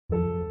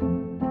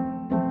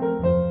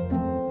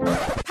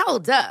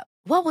Hold up.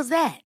 What was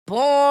that?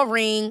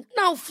 Boring.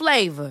 No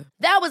flavor.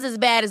 That was as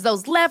bad as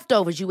those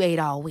leftovers you ate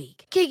all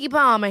week. Keke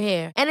Palmer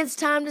here, and it's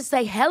time to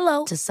say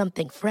hello to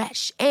something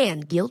fresh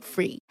and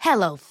guilt-free.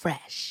 Hello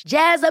Fresh.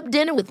 Jazz up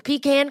dinner with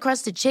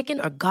pecan-crusted chicken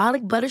or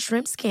garlic butter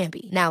shrimp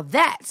scampi. Now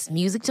that's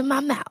music to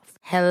my mouth.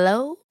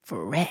 Hello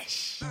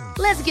Fresh.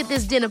 Let's get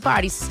this dinner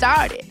party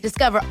started.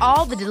 Discover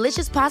all the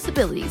delicious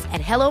possibilities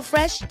at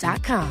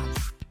hellofresh.com.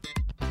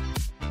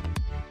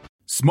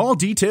 Small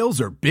details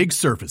are big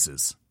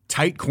surfaces.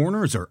 Tight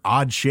corners are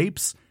odd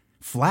shapes.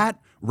 Flat,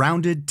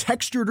 rounded,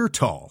 textured, or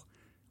tall.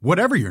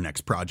 Whatever your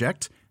next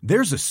project,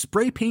 there's a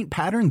spray paint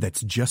pattern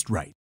that's just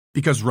right.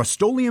 Because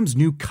Rust-Oleum's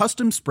new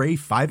Custom Spray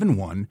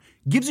 5-in-1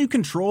 gives you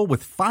control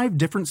with 5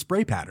 different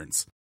spray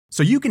patterns.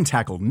 So you can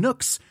tackle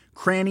nooks,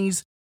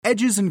 crannies,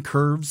 edges, and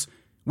curves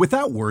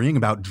without worrying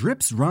about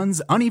drips,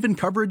 runs, uneven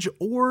coverage,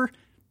 or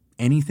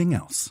anything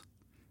else.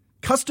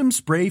 Custom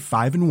Spray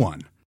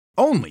 5-in-1.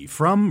 Only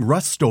from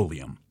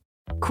Rust-Oleum.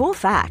 Cool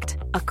fact,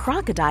 a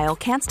crocodile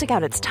can't stick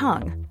out its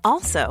tongue.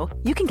 Also,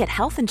 you can get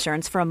health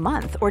insurance for a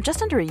month or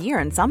just under a year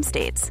in some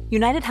states.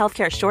 United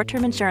Healthcare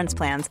short-term insurance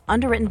plans,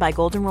 underwritten by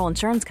Golden Rule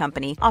Insurance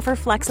Company, offer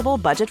flexible,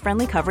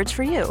 budget-friendly coverage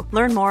for you.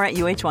 Learn more at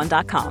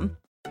uh1.com.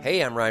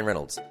 Hey, I'm Ryan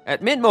Reynolds.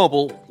 At Mint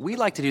Mobile, we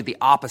like to do the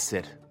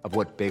opposite of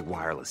what Big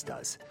Wireless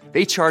does.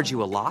 They charge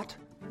you a lot.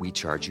 We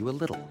charge you a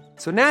little.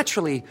 So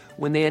naturally,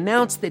 when they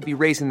announced they'd be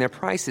raising their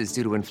prices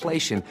due to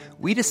inflation,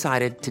 we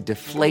decided to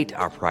deflate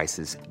our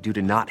prices due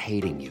to not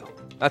hating you.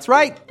 That's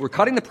right. We're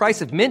cutting the price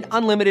of Mint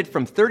Unlimited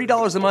from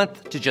 $30 a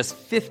month to just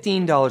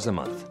 $15 a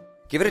month.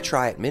 Give it a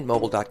try at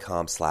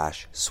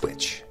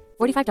mintmobile.com/switch.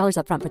 $45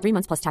 up front for 3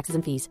 months plus taxes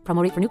and fees.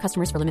 Promo rate for new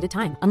customers for limited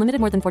time.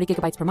 Unlimited more than 40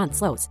 gigabytes per month.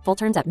 Slows full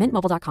terms at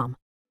mintmobile.com.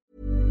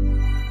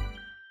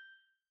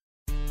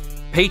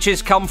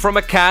 Peaches come from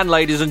a can,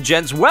 ladies and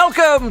gents.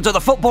 Welcome to the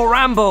Football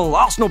Ramble.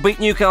 Arsenal beat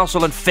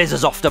Newcastle and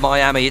fizzes off to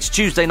Miami. It's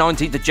Tuesday,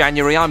 19th of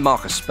January. I'm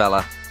Marcus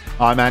Speller.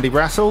 I'm Andy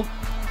Brassel.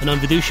 And I'm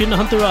Vidushan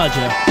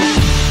Huntaraja.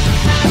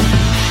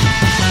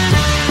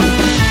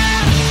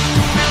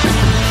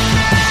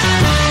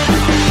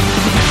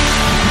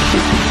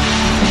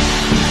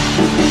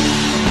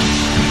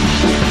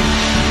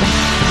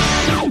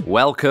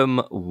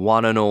 Welcome,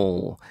 one and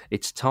all.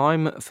 It's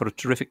time for a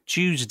terrific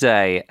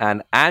Tuesday,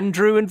 and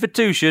Andrew and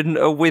Vitushan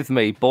are with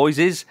me.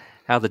 Boyses,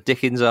 how the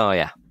dickens are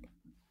you?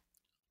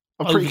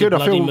 I'm pretty good.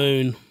 I feel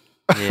moon.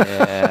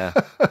 Yeah.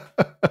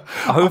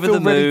 Over the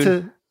moon. Ready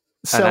to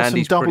sell some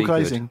Andy's double pretty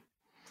glazing.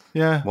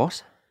 Good. Yeah.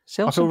 What?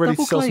 I feel ready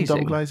to sell some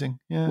double glazing.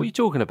 Yeah. What are you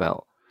talking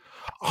about?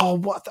 Oh,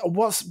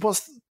 what's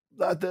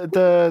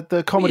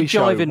the comedy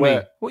show? What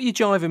are you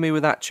jiving me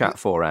with that chat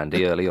for,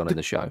 Andy, early on in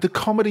the show? The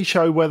comedy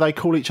show where they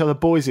call each other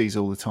boysies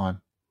all the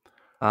time.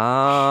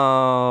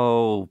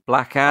 Oh,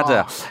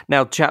 Blackadder. Oh.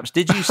 Now, chaps,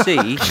 did you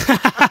see?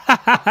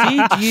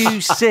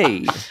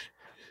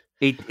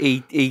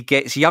 He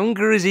gets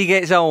younger as he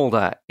gets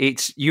older.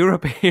 It's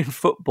European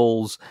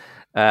football's.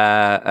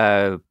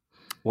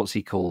 What's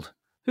he called?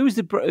 What was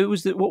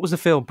the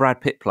film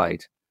Brad Pitt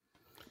played?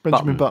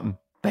 Benjamin Button.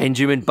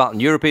 Benjamin Button.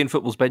 European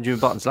football's Benjamin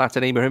Button.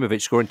 Zlatan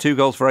Ibrahimovic scoring 2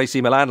 goals for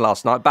AC Milan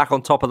last night, back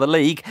on top of the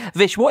league.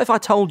 Vish, what if I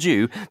told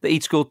you that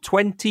he'd scored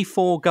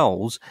 24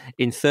 goals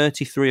in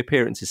 33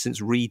 appearances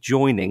since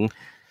rejoining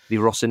the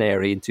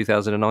Rossoneri in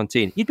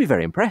 2019? You'd be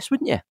very impressed,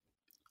 wouldn't you?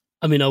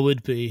 I mean, I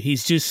would be.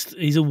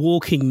 He's a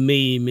walking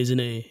meme, isn't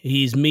he?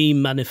 He's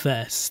meme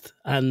manifest.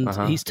 And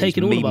he's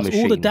taken all of us.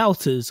 Machine. All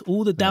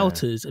the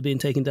doubters are being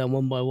taken down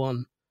one by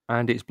one.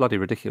 And it's bloody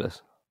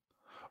ridiculous.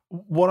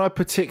 What I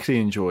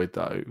particularly enjoyed,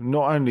 though,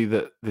 not only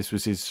that this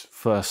was his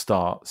first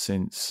start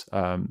since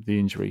the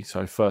injury,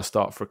 so first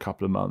start for a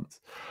couple of months,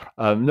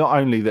 not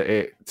only that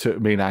it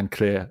took Milan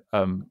clear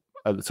at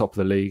the top of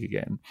the league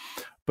again,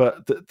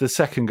 but the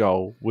second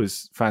goal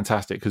was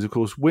fantastic because, of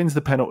course, wins the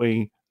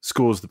penalty,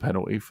 scores the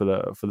penalty for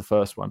the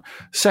first one.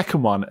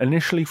 Second one,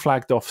 initially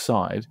flagged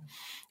offside,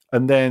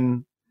 and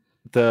then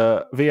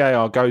the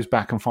VAR goes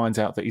back and finds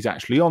out that he's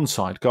actually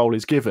onside. Goal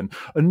is given.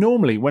 And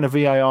normally when a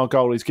VAR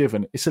goal is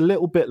given, it's a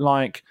little bit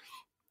like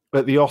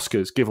at the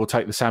Oscars, give or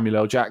take the Samuel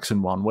L.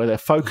 Jackson one, where they're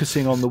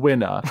focusing on the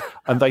winner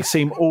and they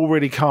seem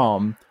already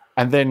calm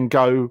and then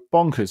go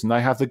bonkers and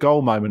they have the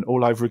goal moment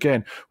all over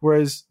again.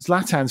 Whereas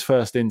Zlatan's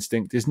first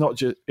instinct is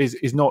not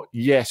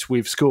yes,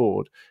 we've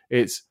scored.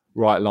 It's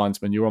right,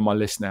 linesman, you're on my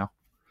list now.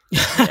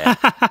 Yeah.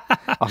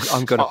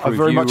 I'm going to prove I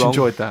very you much wrong.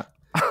 Enjoyed that.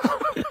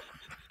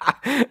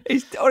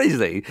 It's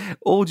honestly,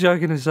 all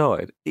joking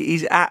aside, it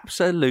is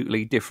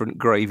absolutely different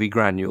gravy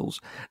granules.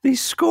 The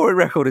scoring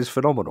record is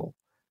phenomenal.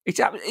 It's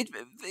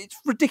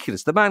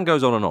ridiculous. The man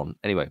goes on and on.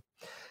 Anyway,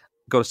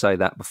 got to say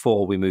that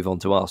before we move on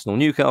to Arsenal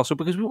Newcastle,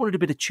 because we wanted a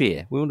bit of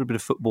cheer. We wanted a bit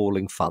of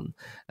footballing fun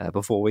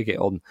before we get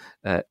on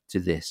to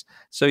this.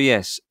 So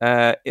yes,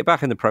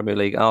 back in the Premier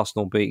League,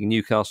 Arsenal beating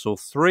Newcastle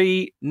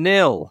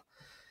 3-0.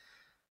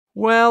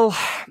 Well,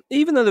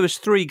 even though there was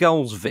 3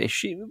 goals,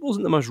 Vish, it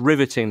wasn't the most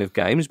riveting of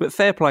games, but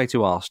fair play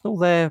to Arsenal.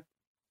 They're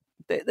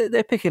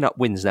picking up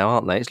wins now,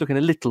 aren't they? It's looking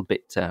a little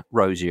bit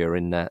rosier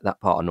in that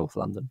part of North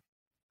London.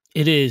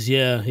 It is,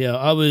 yeah.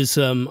 I was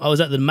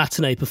at the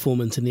matinee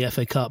performance in the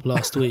FA Cup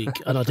last week,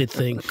 and I did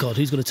think, God,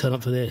 who's going to turn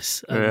up for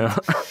this?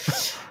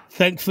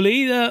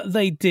 Thankfully,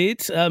 they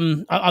did.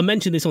 I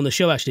mentioned this on the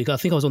show, actually, 'cause I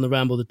think I was on the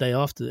Ramble the day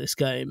after this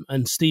game,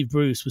 and Steve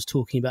Bruce was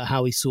talking about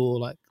how he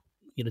saw,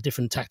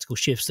 different tactical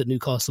shifts that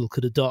Newcastle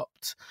could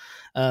adopt.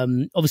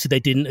 Obviously, they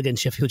didn't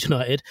against Sheffield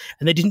United,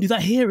 and they didn't do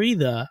that here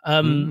either.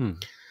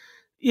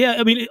 Yeah,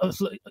 I mean,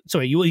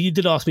 sorry, you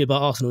did ask me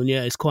about Arsenal, and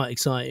yeah, it's quite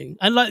exciting.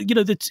 And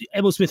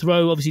Emil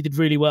Smith-Rowe obviously did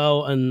really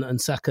well,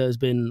 and Saka has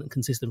been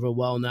consistent for a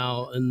while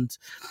now. And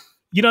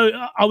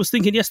I was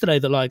thinking yesterday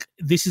that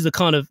this is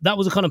that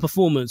was a kind of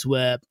performance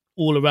where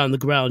all around the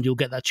ground you'll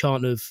get that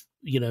chant of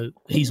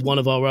he's one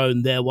of our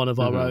own, they're one of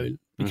our own,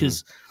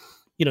 because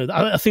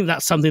I think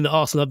that's something that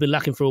Arsenal have been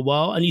lacking for a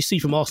while. And you see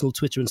from Arsenal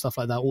Twitter and stuff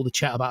like that, all the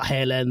chat about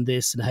Hale End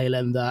this and Hale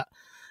End that.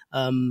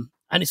 And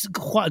it's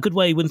quite a good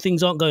way when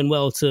things aren't going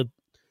well to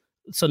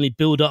suddenly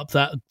build up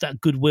that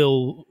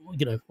goodwill,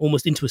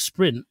 almost into a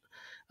sprint.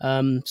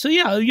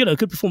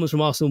 Good performance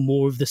from Arsenal,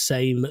 more of the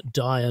same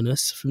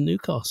direness from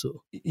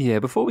Newcastle. Yeah,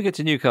 before we get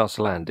to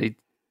Newcastle, Andy,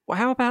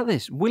 how about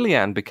this?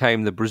 Willian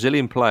became the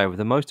Brazilian player with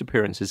the most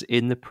appearances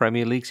in the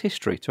Premier League's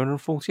history,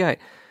 248.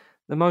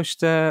 The most,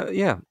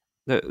 the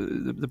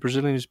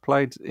Brazilian who's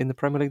played in the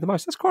Premier League the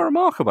most. That's quite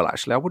remarkable,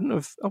 actually. I wouldn't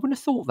have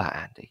thought that,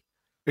 Andy.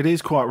 It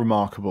is quite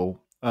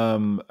remarkable.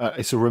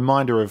 It's a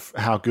reminder of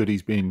how good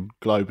he's been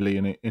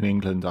globally in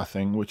England, I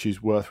think, which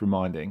is worth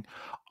reminding.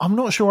 I'm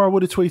not sure I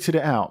would have tweeted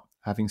it out,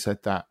 having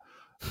said that,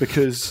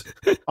 because,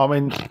 I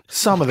mean,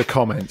 some of the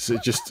comments are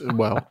just,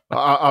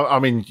 I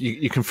mean,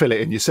 you can fill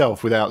it in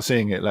yourself without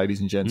seeing it,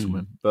 ladies and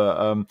gentlemen.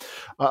 But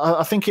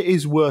I think it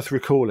is worth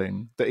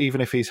recalling that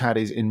even if he's had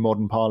in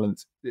modern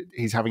parlance,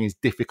 he's having his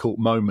difficult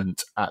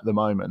moment at the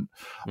moment,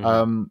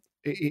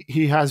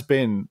 he has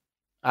been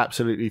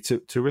absolutely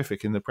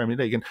terrific in the Premier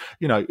League. And,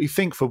 you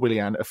think for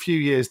Willian, a few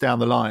years down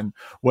the line,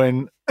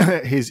 when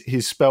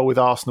his spell with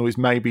Arsenal is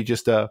maybe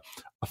just a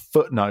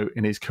footnote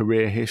in his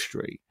career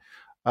history,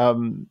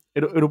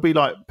 it'll be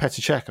like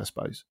Petr Cech, I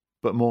suppose,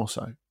 but more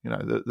so.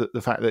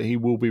 The fact that he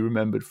will be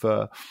remembered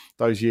for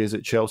those years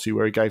at Chelsea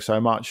where he gave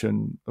so much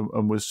and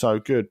was so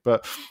good.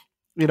 But,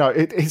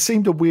 it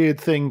seemed a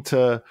weird thing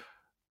to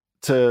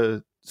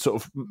sort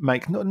of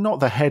make not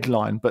the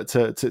headline, but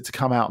to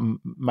come out and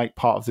make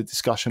part of the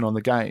discussion on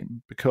the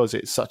game, because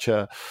it's such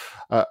a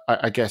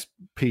I guess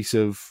piece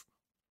of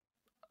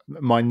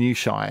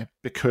minutiae,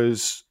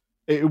 because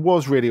it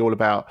was really all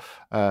about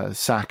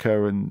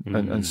Saka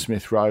and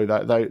Smith-Rowe.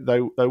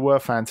 They were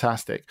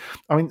fantastic.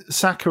 I mean,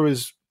 Saka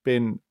has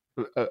been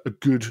a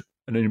good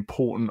and an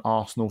important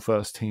Arsenal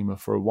first teamer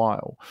for a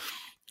while.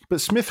 But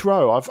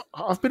Smith-Rowe,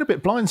 I've been a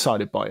bit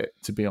blindsided by it,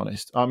 to be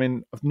honest. I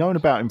mean, I've known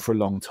about him for a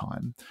long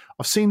time.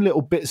 I've seen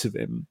little bits of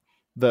him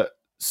that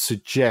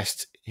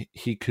suggest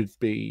he could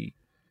be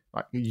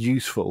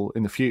useful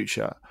in the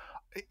future.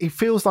 He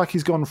feels like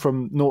he's gone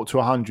from 0 to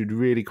 100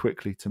 really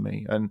quickly to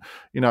me. And,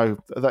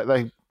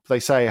 they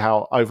say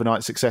how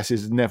overnight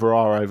successes never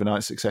are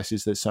overnight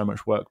successes. There's so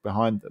much work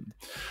behind them.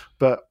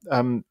 But,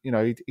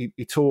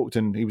 he talked,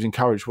 and he was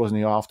encouraged, wasn't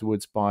he,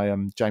 afterwards by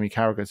Jamie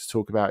Carragher to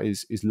talk about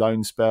his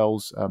loan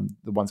spells,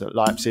 the ones at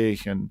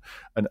Leipzig and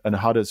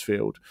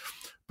Huddersfield.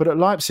 But at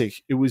Leipzig,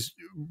 it was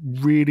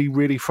really,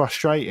 really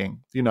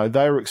frustrating.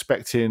 They were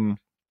expecting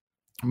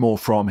more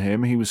from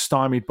him. He was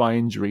stymied by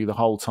injury the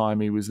whole time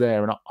he was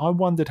there. And I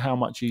wondered how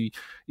much he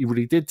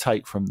really did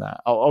take from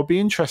that. I'll be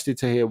interested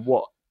to hear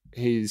what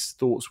his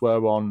thoughts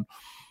were on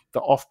the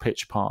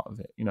off-pitch part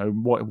of it,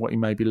 what he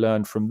maybe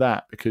learned from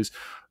that, because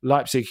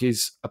Leipzig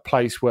is a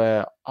place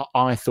where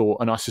I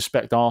thought, and I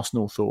suspect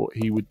Arsenal thought,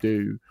 he would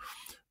do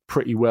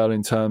pretty well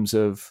in terms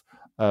of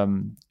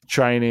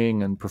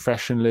training and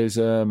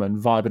professionalism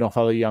and vibing off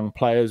other young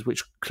players,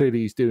 which clearly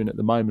he's doing at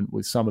the moment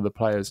with some of the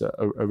players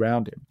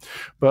around him.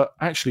 But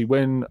actually,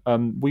 when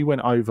we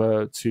went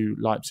over to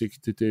Leipzig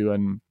to do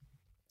an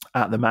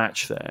at the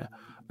match there,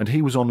 and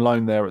he was on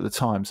loan there at the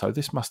time. So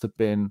this must have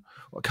been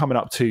coming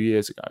up 2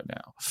 years ago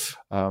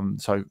now.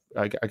 So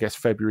I guess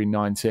February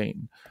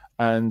 19.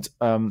 And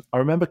I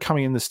remember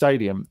coming in the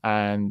stadium,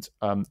 and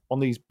on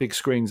these big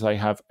screens they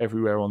have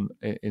everywhere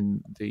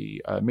in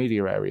the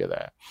media area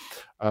there,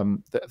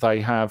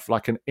 they have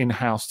like an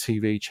in-house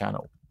TV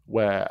channel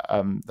where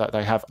that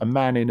they have a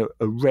man in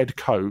a red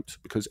coat,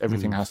 because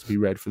everything has to be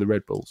red for the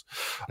Red Bulls.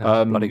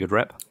 Bloody good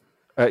rep.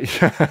 They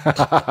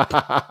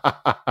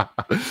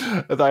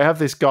have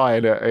this guy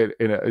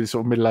in a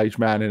sort of middle-aged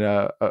man in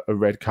a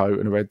red coat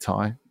and a red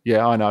tie.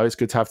 Yeah, I know, it's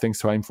good to have things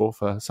to aim for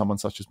someone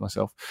such as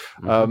myself.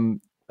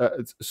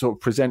 Sort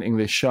of presenting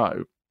this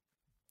show,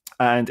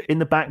 and in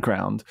the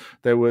background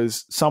there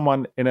was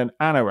someone in an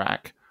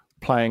anorak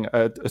playing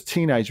a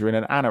teenager in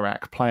an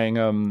anorak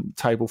playing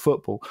table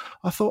football.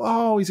 I thought,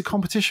 oh, he's a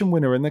competition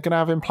winner, and they're going to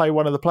have him play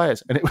one of the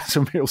players, and it was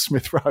Emil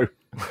Smith-Rowe.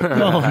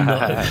 Oh,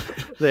 no.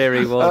 There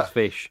he was,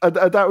 fish.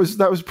 That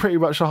was pretty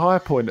much the high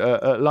point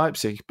at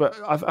Leipzig. But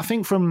I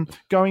think from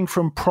going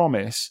from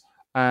promise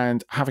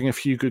and having a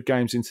few good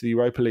games into the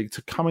Europa League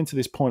to come into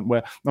this point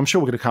where I'm sure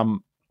we're going to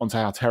come onto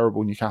how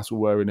terrible Newcastle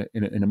were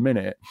in a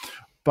minute.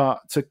 But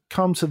to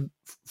come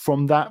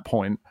from that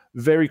point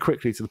very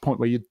quickly to the point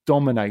where you're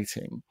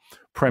dominating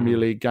Premier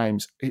League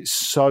games, it's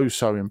so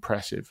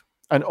impressive.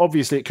 And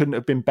obviously, it couldn't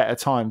have been better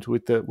timed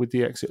with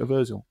the exit of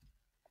Ozil.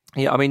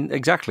 Yeah, I mean,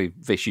 exactly,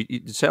 Vish.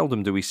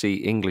 Seldom do we see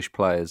English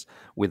players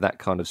with that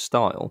kind of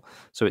style,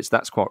 so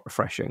that's quite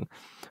refreshing.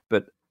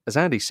 But as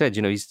Andy said,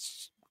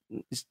 it's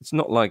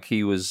not like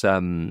he was, he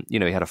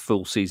had a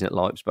full season at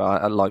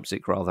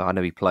Leipzig. Rather, I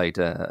know he played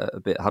a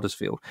bit at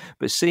Huddersfield,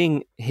 but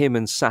seeing him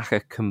and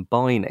Saka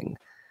combining,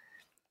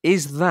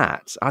 is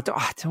that I don't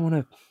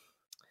want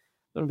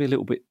to be a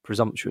little bit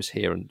presumptuous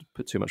here and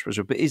put too much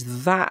pressure, but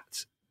is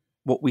that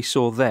what we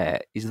saw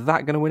there? Is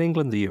that going to win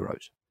England the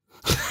Euros?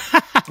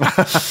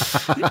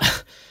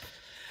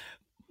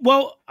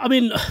 Well, I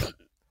mean,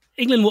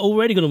 England were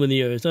already going to win the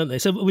Euros, don't they?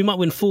 So we might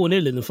win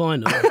 4-0 in the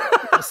final.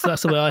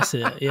 That's the way I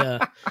see it.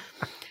 Yeah.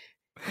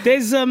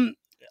 There's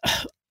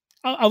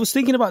I was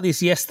thinking about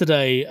this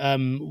yesterday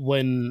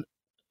when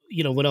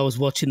I was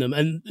watching them,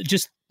 and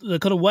just the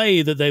kind of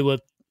way that they were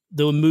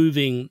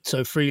moving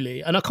so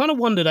freely, and I kind of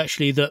wondered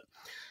actually that.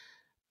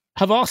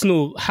 Have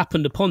Arsenal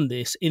happened upon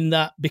this in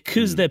that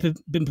because they've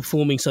been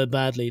performing so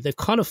badly, they've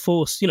kind of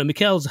forced,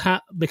 Mikel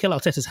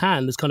Arteta's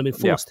hand has kind of been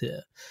forced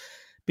here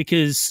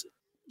because,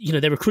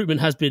 their recruitment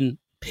has been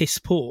piss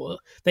poor.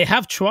 They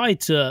have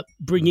tried to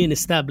bring in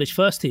established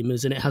first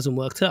teamers and it hasn't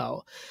worked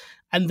out.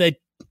 And they,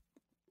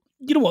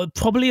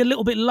 probably a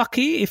little bit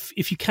lucky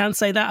if you can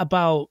say that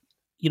about,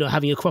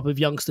 having a crop of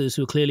youngsters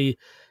who are clearly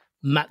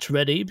match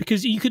ready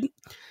because you could...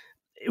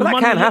 But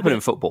that can happen in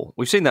football.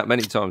 We've seen that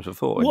many times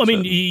before. Well, I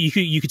mean,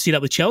 you could see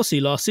that with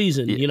Chelsea last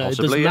season. Does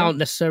Mount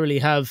necessarily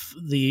have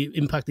the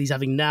impact he's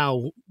having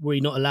now where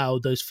he's not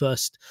allowed those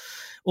first,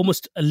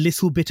 almost a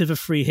little bit of a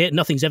free hit?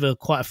 Nothing's ever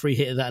quite a free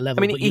hit at that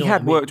level. I mean, he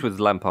had worked with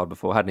Lampard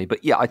before, hadn't he?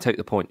 But yeah, I take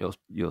the point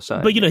you're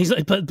saying. But, he's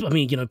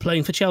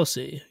playing for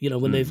Chelsea,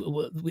 when they've,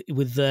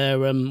 with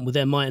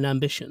their might and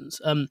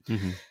ambitions. And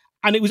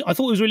I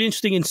thought it was really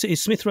interesting in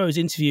Smith Rowe's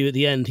interview at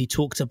the end, he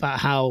talked about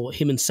how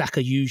him and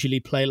Saka usually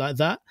play like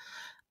that.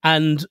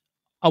 And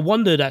I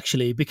wondered,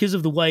 actually, because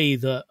of the way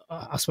that,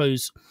 I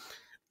suppose,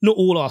 not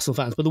all Arsenal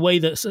fans, but the way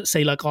that,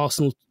 say, like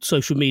Arsenal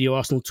social media or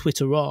Arsenal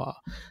Twitter are,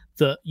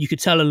 that you could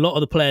tell a lot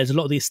of the players, a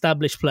lot of the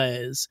established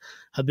players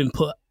have been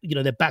put,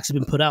 their backs have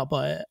been put out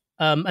by it.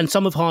 And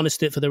some have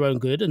harnessed it for their own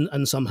good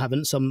and some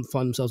haven't. Some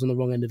find themselves on the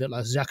wrong end of it,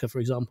 like Xhaka, for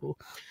example.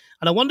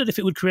 And I wondered if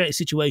it would create a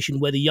situation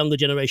where the younger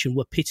generation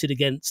were pitted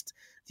against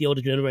the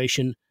older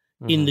generation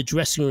in the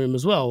dressing room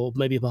as well, or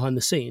maybe behind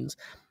the scenes.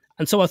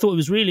 And so I thought it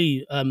was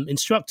really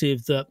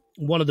instructive that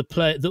one of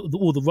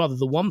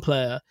the one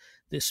player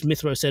that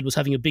Smith Rowe said was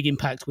having a big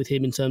impact with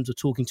him in terms of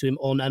talking to him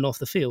on and off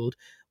the field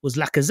was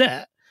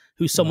Lacazette,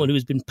 who's someone who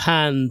has been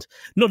panned,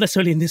 not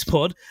necessarily in this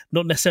pod,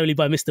 not necessarily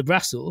by Mr.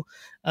 Brassel,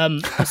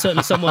 but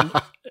certainly someone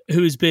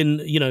who has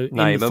been, in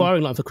the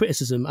firing line for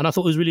criticism. And I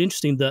thought it was really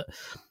interesting that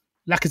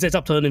Lacazette's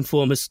upturning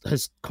form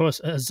has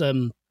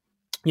come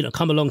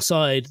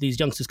alongside these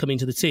youngsters coming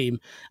to the team,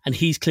 and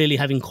he's clearly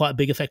having quite a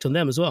big effect on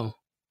them as well.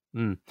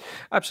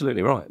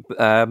 Absolutely right.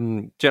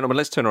 Gentlemen,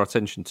 let's turn our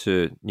attention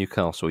to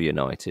Newcastle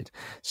United.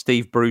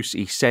 Steve Bruce,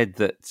 he said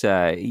that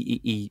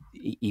he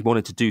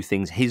wanted to do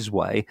things his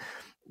way.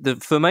 The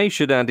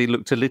formation, Andy,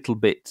 looked a little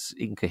bit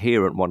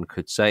incoherent, one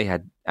could say.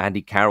 Had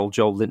Andy Carroll,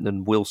 Joel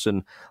Linton,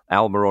 Wilson,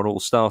 Almiron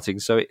all starting,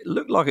 so it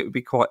looked like it would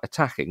be quite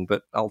attacking,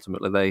 but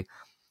ultimately they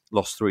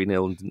lost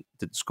 3-0 and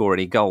didn't score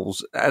any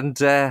goals.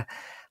 And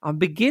I'm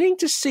beginning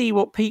to see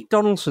what Pete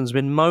Donaldson's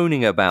been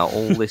moaning about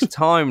all this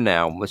time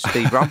now with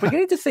Steve. I'm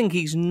beginning to think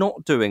he's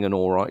not doing an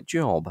all right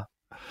job.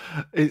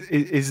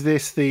 Is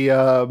this the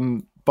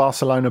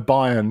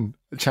Barcelona-Bayern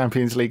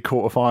Champions League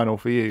quarter-final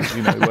for you?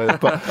 Where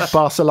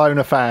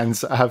Barcelona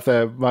fans have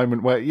their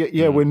moment where,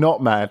 we're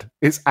not mad.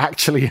 It's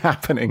actually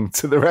happening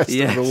to the rest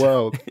of the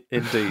world.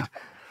 Indeed.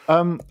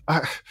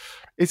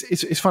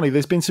 It's funny.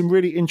 There's been some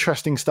really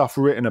interesting stuff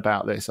written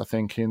about this, I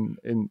think,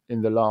 in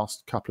the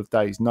last couple of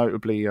days,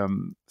 notably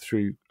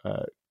through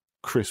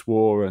Chris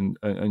Waugh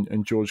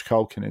and George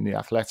Culkin in The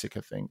Athletic,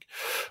 I think.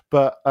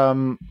 But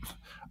the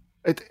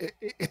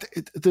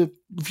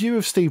view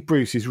of Steve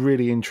Bruce is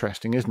really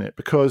interesting, isn't it?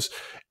 Because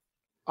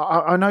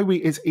I know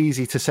it's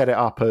easy to set it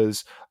up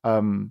as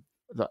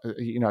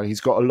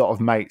he's got a lot of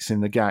mates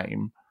in the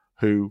game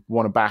who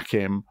want to back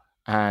him.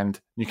 And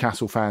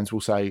Newcastle fans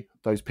will say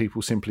those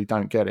people simply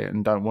don't get it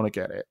and don't want to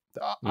get it.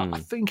 I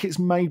think it's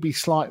maybe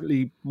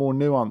slightly more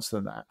nuanced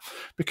than that,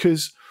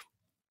 because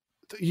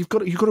you've got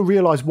to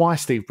realise why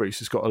Steve Bruce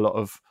has got a lot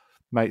of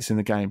mates in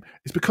the game.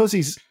 It's because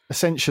he's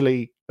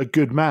essentially a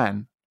good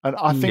man, and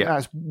I think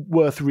that's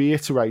worth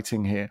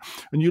reiterating here.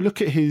 And you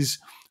look at his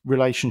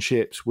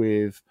relationships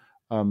with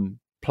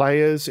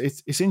players;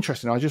 it's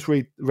interesting. I just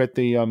read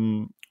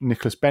the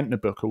Nicholas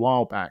Bentner book a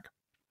while back.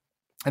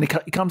 And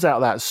he comes out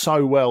of that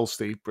so well,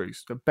 Steve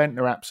Bruce.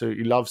 Bentner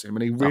absolutely loves him,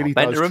 and he really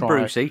does try. Bentner and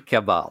Brucey,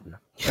 come on.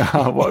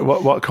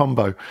 What a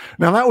combo.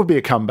 Now, that would be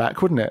a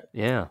comeback, wouldn't it?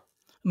 Yeah.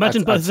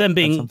 Imagine both of them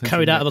being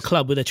carried out of a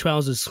club with their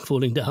trousers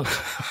falling down.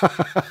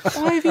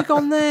 Why have you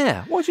gone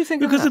there? What do you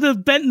think? Because of the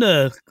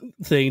Bentner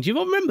thing. Do you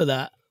not remember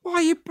that?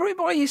 Why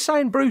are you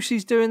saying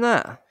Brucey's doing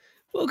that?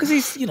 Well, because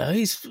he's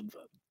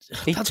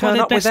that's why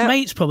they're up best without-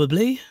 mates,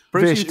 probably.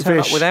 Brucey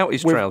turned up without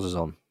his trousers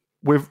on.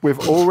 We've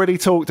already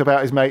talked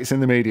about his mates in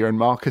the media, and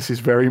Marcus is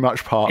very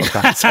much part of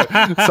that.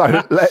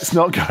 So let's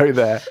not go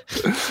there.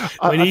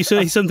 When you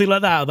say something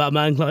like that about a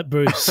man like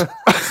Bruce.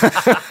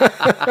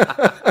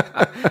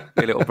 A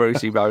little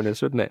Brucey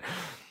bonus, wouldn't it?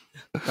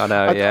 I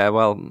know, yeah.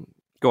 Well,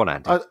 go on,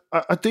 Andy.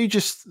 I do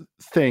just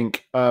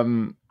think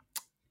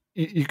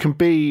you can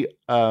be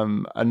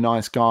a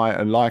nice guy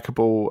and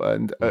likable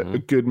and a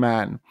good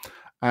man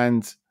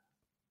and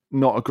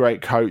not a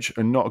great coach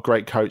and not a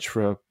great coach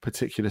for a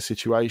particular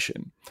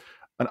situation.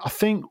 And I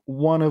think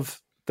one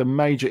of the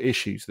major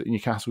issues that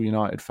Newcastle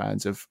United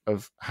fans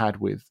have had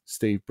with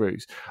Steve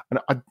Bruce, and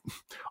I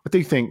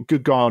do think,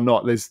 good guy or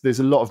not, there's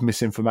a lot of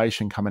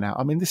misinformation coming out.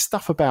 I mean, this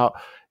stuff about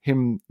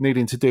him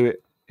needing to do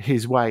it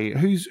his way.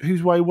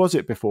 Whose way was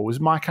it before? Was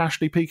Mike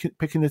Ashley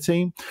picking the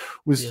team?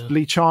 Was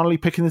Lee Charnley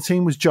picking the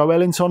team? Was Joe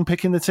Ellington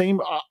picking the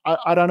team?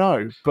 I don't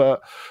know,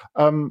 but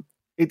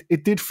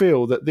it did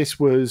feel that this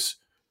was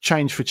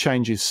change for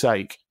change's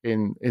sake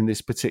in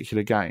this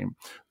particular game,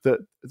 that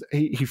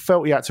he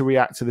felt he had to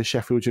react to the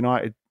Sheffield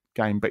United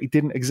game, but he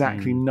didn't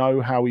exactly know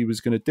how he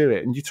was going to do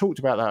it. And you talked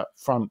about that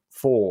front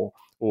four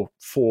or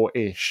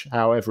four-ish,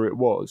 however it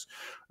was.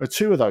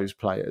 Two of those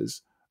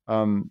players,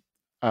 I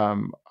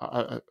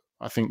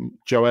think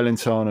Joe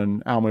Ellington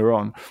and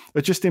Almiron,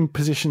 are just in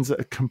positions that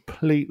are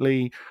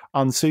completely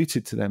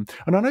unsuited to them.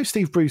 And I know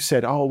Steve Bruce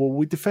said, oh, well,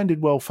 we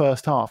defended well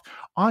first half.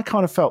 I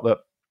kind of felt that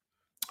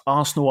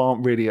Arsenal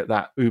aren't really at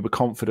that uber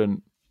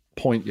confident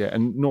point yet,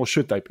 and nor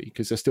should they be,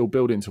 because they're still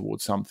building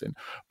towards something.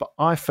 But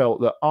I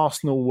felt that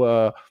Arsenal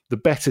were the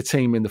better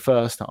team in the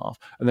first half,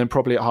 and then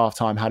probably at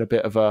halftime had a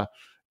bit of a,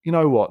 you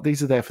know what,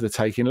 these are there for the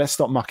taking. Let's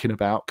stop mucking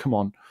about. Come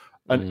on.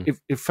 And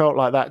it felt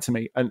like that to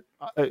me. And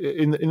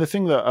in the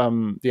thing that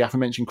the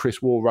aforementioned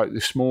Chris Wall wrote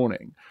this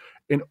morning,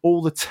 in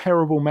all the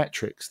terrible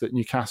metrics that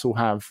Newcastle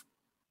have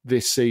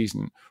this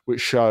season, which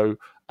show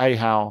A,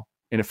 how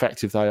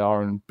ineffective they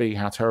are, and B,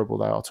 how terrible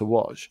they are to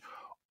watch,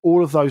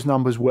 all of those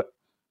numbers were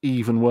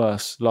even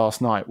worse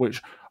last night,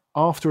 which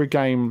after a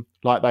game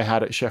like they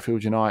had at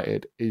Sheffield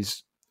United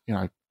is,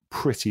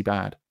 pretty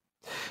bad.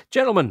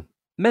 Gentlemen,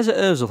 Mesut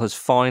Ozil has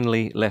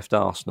finally left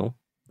Arsenal.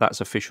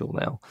 That's official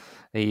now.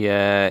 He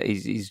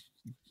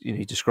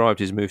described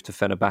his move to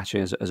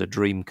Fenerbahce as a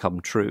dream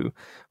come true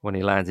when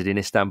he landed in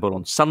Istanbul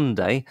on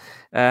Sunday.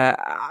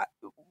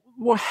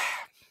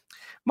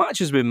 Much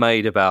has been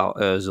made about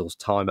Ozil's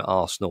time at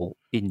Arsenal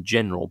in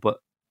general, but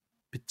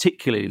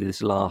particularly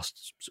this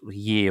last sort of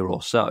year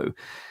or so.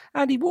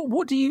 Andy,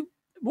 what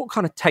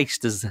kind of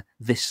taste does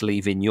this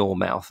leave in your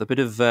mouth? A bit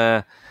of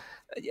sort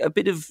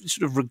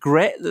of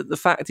regret that the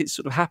fact it's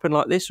sort of happened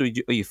like this, or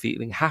are you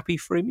feeling happy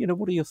for him?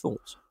 What are your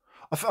thoughts?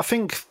 I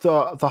think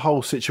the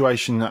whole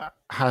situation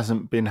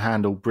hasn't been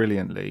handled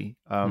brilliantly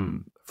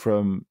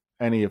from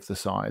any of the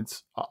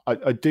sides.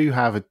 I do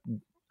have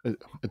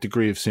a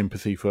degree of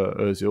sympathy for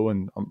Ozil,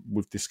 and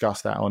we've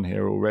discussed that on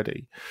here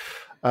already.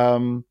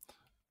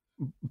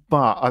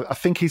 But I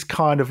think he's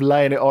kind of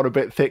laying it on a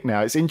bit thick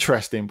now. It's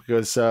interesting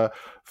because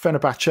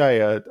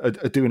Fenerbahce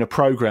are doing a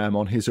programme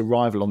on his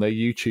arrival on their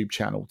YouTube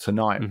channel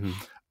tonight. Mm-hmm.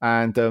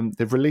 And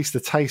they've released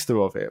a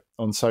taster of it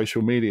on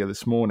social media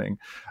this morning.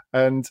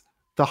 And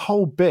the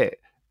whole bit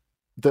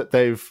that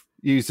they've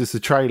used as the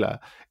trailer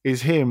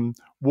is him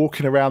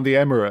walking around the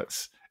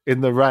Emirates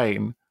in the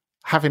rain,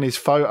 having his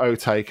photo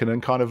taken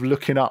and kind of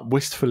looking up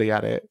wistfully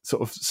at it,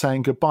 sort of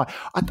saying goodbye.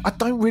 I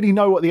don't really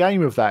know what the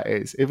aim of that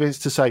is. If it's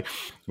to say,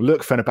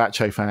 look,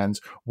 Fenerbahce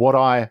fans, what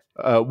I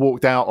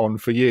walked out on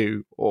for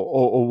you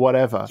or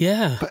whatever.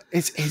 Yeah. But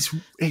it's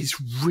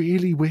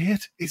really weird.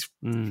 It's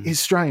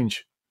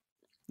strange.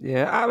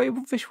 Yeah. I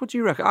mean, Vish, what do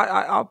you reckon?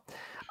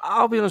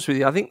 I'll be honest with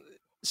you. I think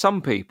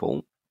some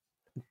people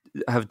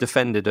have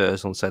defended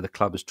Ozil and say the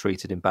club has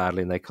treated him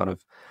badly, and they kind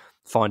of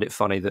find it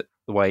funny that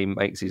the way he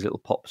makes these little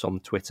pops on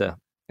Twitter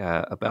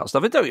about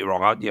stuff. And don't get me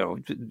wrong,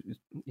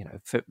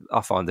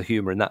 I find the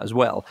humour in that as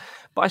well.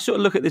 But I sort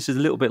of look at this as a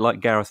little bit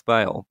like Gareth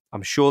Bale.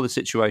 I'm sure the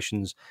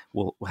situations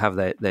will have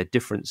their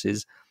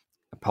differences,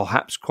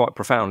 perhaps quite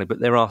profoundly,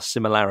 but there are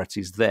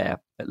similarities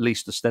there, at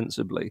least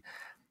ostensibly.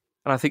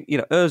 And I think,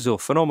 Ozil,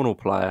 phenomenal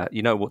player.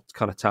 You know what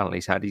kind of talent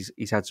he's had.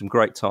 He's had some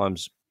great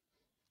times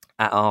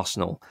at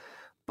Arsenal.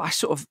 But I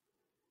sort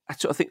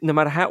of think no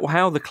matter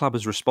how the club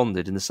has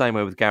responded, in the same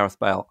way with Gareth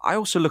Bale, I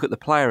also look at the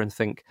player and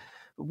think,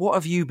 what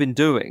have you been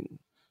doing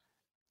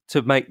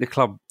to make the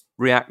club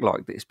react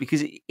like this?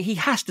 Because he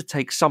has to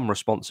take some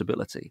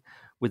responsibility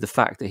with the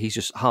fact that he's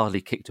just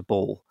hardly kicked a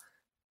ball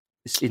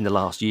in the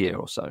last year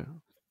or so.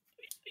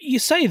 You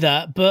say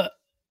that, but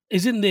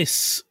isn't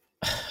this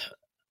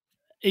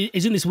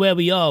where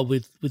we are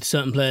with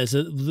certain players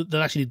that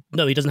actually,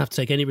 no, he doesn't have to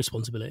take any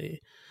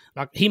responsibility?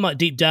 Like, he might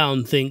deep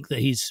down think that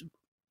he's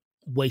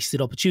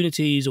wasted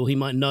opportunities, or he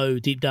might know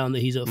deep down that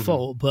he's at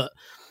fault, but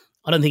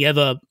I don't think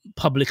ever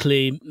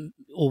publicly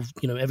or,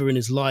 ever in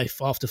his life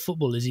after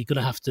football is he going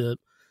to have to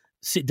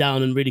sit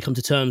down and really come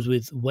to terms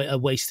with a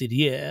wasted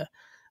year.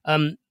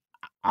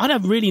 I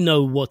don't really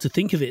know what to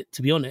think of it,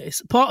 to be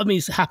honest. Part of me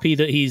is happy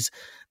that he's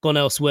gone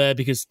elsewhere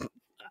because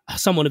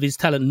someone of his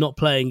talent not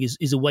playing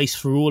is a waste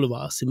for all of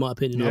us, in my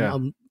opinion. Yeah.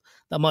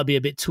 That might be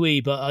a bit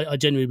twee, but I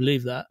genuinely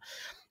believe that.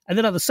 And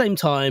then at the same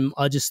time,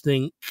 I just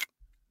think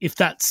if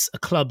that's a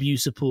club you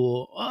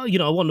support, I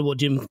wonder what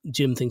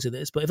Jim thinks of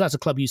this, but if that's a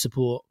club you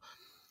support,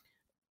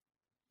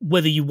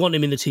 whether you want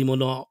him in the team or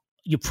not,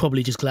 you're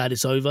probably just glad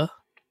it's over.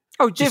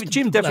 Oh,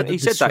 Jim definitely. He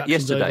said that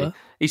yesterday. Over.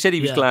 He said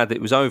he was glad that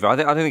it was over. I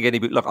don't think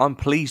anybody. Look, I'm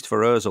pleased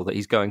for Ozil that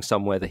he's going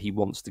somewhere that he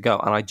wants to go,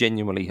 and I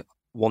genuinely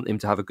want him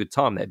to have a good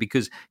time there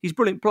because he's a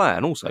brilliant player,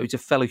 and also he's a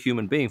fellow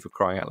human being, for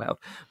crying out loud.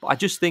 But I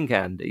just think,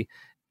 Andy,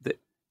 that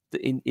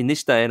in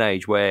this day and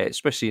age, where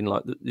especially in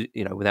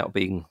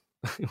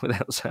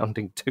without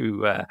sounding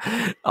too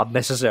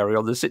unnecessary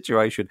on the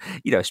situation,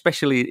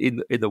 especially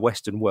in the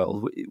Western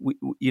world,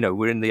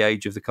 we're in the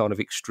age of the kind of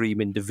extreme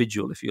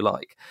individual, if you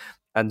like,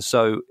 and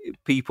so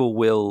people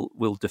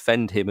will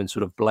defend him and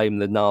sort of blame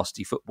the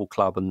nasty football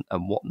club and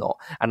whatnot.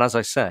 And as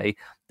I say,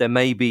 there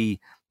may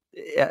be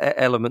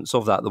elements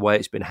of that, the way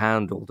it's been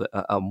handled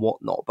and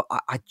whatnot, but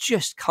I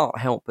just can't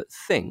help but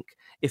think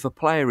if a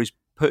player is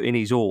putting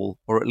his all,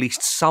 or at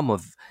least some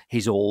of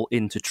his all,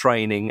 into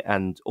training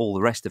and all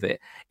the rest of it,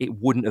 it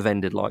wouldn't have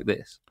ended like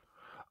this.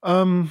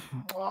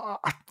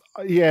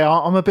 Yeah,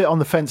 I'm a bit on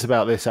the fence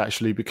about this,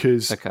 actually,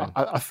 because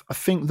I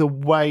think the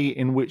way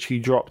in which he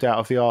dropped out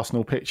of the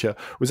Arsenal picture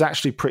was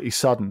actually pretty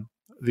sudden,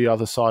 the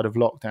other side of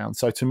lockdown.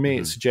 So to me,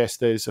 it suggests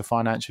there's a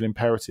financial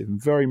imperative,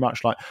 and very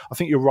much like, I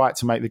think you're right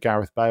to make the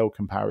Gareth Bale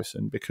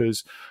comparison,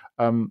 because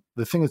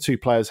the thing the two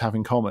players have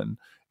in common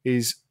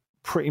is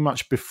pretty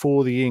much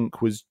before the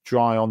ink was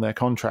dry on their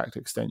contract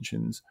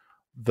extensions,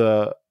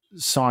 the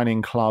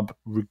signing club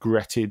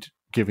regretted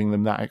giving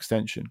them that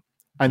extension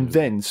and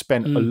then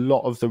spent a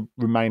lot of the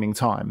remaining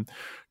time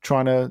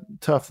trying to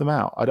turf them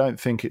out. I don't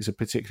think it's a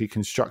particularly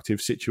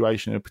constructive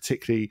situation, a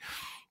particularly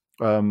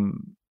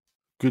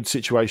good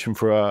situation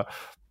for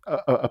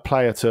a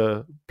player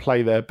to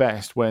play their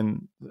best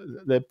when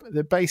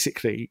they're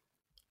basically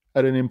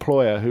at an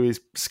employer who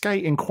is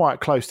skating quite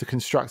close to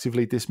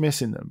constructively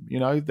dismissing them.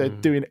 They're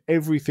doing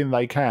everything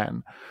they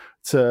can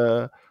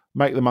to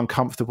make them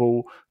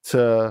uncomfortable,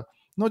 to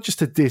not just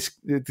to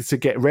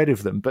get rid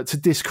of them, but to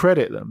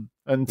discredit them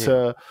and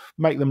to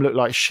make them look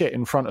like shit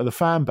in front of the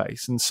fan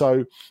base. And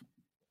so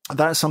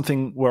that's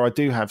something where I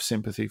do have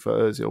sympathy for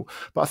Ozil.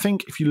 But I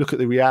think if you look at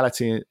the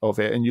reality of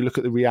it, and you look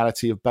at the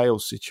reality of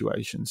Bale's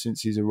situation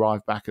since he's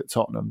arrived back at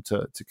Tottenham,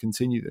 to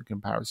continue the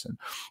comparison,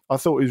 I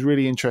thought it was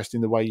really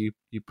interesting the way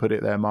you put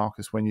it there,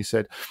 Marcus, when you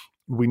said,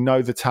 we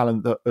know the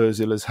talent that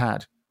Ozil has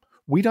had.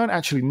 We don't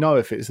actually know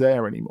if it's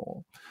there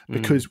anymore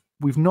because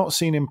we've not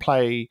seen him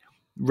play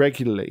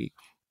regularly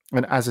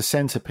and as a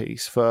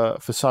centrepiece for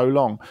so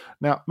long.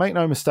 Now, make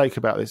no mistake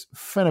about this,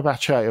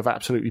 Fenerbahce have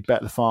absolutely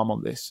bet the farm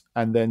on this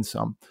and then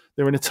some.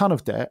 They're in a ton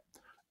of debt.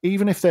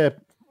 Even if they're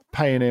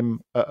paying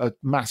him a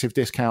massive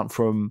discount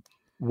from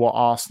what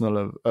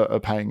Arsenal are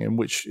paying him,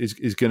 which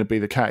is going to be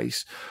the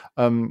case,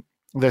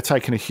 they're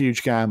taking a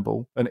huge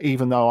gamble. And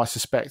even though I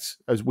suspect,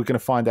 as we're going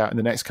to find out in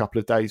the next couple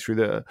of days through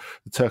the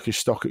Turkish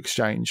Stock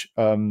Exchange,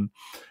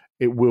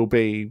 it will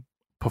be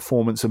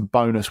performance and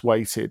bonus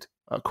weighted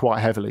quite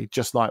heavily,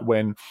 just like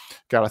when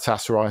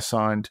Galatasaray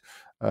signed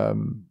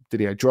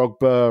Didier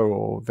Drogba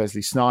or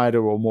Wesley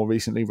Sneijder or more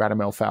recently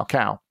Radamel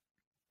Falcao.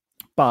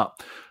 But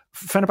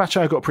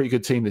Fenerbahce have got a pretty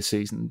good team this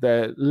season.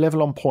 They're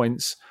level on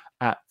points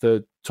at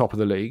the top of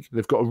the league.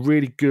 They've got a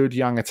really good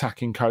young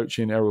attacking coach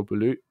in Erol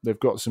Bulut. They've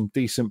got some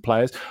decent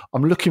players.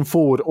 I'm looking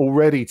forward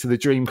already to the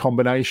dream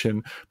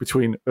combination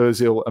between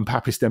Ozil and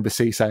Papis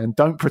Dembélé, and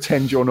don't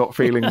pretend you're not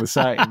feeling the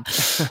same.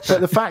 But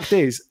the fact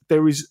is,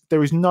 there is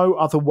no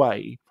other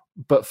way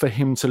but for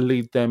him to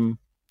lead them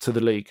to the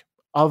league.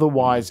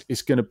 Otherwise,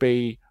 it's going to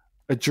be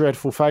a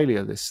dreadful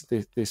failure this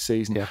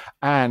season. Yeah.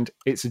 And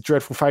it's a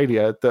dreadful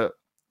failure that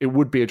it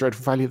would be a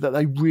dreadful failure that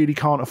they really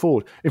can't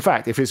afford. In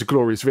fact, if it's a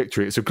glorious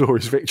victory, it's a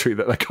glorious victory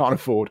that they can't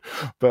afford.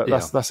 But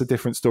that's a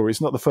different story.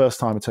 It's not the first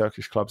time a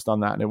Turkish club's done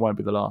that, and it won't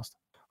be the last.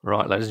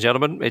 Right, ladies and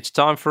gentlemen, it's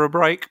time for a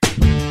break.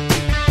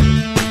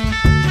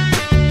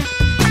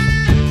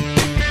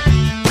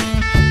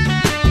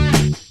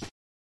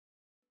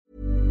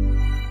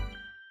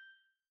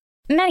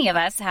 Many of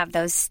us have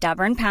those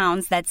stubborn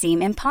pounds that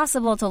seem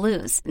impossible to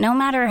lose, no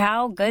matter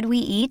how good we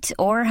eat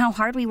or how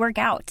hard we work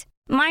out.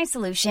 My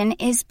solution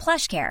is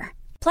PlushCare.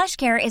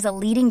 PlushCare is a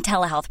leading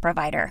telehealth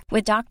provider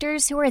with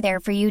doctors who are there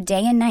for you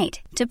day and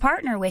night to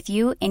partner with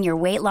you in your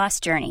weight loss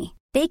journey.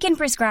 They can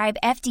prescribe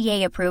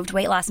FDA-approved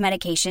weight loss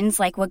medications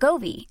like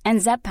Wegovy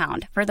and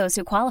Zepbound for those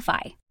who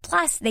qualify.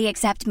 Plus, they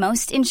accept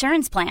most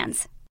insurance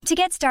plans. To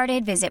get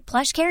started, visit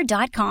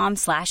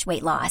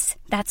plushcare.com/weightloss.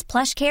 That's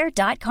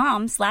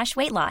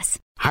plushcare.com/weightloss.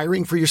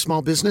 Hiring for your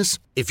small business?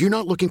 If you're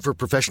not looking for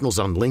professionals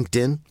on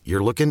LinkedIn,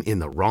 you're looking in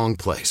the wrong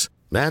place.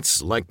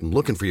 That's like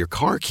looking for your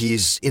car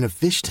keys in a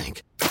fish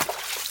tank.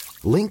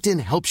 LinkedIn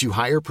helps you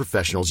hire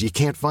professionals you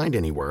can't find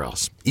anywhere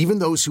else, even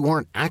those who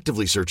aren't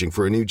actively searching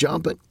for a new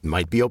job but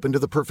might be open to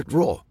the perfect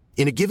role.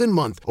 In a given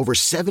month, over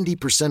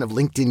 70% of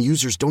LinkedIn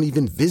users don't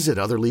even visit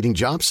other leading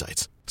job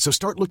sites. So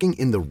start looking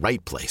in the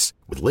right place.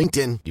 With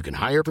LinkedIn, you can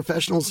hire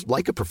professionals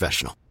like a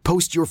professional.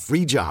 Post your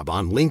free job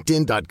on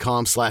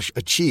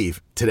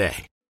linkedin.com/achieve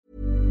today.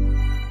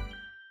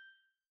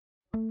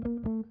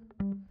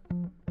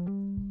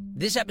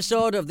 This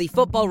episode of the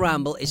Football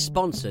Ramble is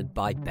sponsored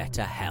by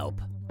BetterHelp.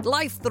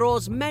 Life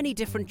throws many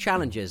different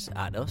challenges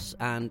at us,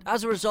 and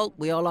as a result,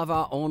 we all have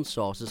our own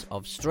sources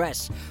of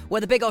stress.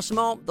 Whether big or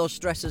small, those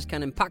stresses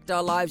can impact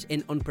our lives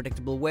in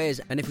unpredictable ways,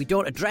 and if we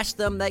don't address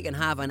them, they can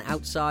have an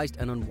outsized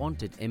and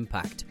unwanted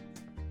impact.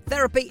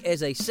 Therapy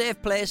is a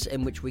safe place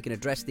in which we can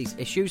address these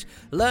issues,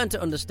 learn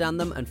to understand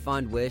them, and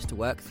find ways to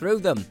work through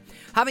them.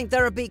 Having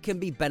therapy can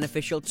be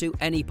beneficial to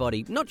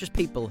anybody, not just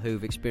people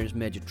who've experienced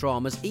major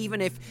traumas,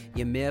 even if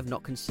you may have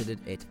not considered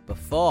it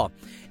before.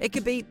 It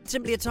could be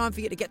simply a time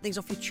for you to get things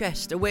off your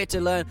chest, a way to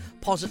learn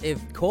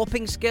positive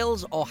coping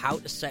skills, or how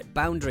to set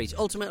boundaries.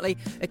 Ultimately,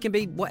 it can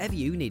be whatever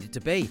you need it to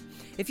be.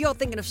 If you're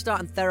thinking of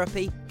starting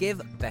therapy,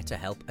 give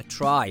BetterHelp a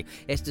try.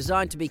 It's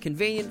designed to be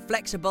convenient,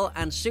 flexible,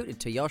 and suited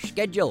to your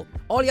schedule.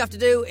 All you have to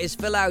do is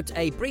fill out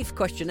a brief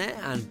questionnaire,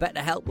 and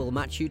BetterHelp will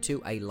match you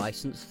to a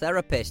licensed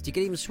therapist. You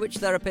can even switch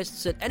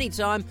therapists at any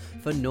time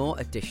for no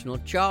additional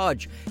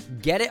charge.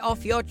 Get it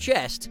off your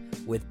chest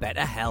with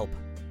BetterHelp.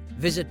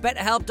 Visit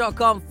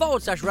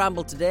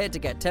betterhelp.com/ramble today to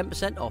get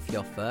 10% off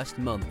your first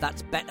month.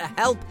 That's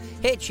BetterHelp,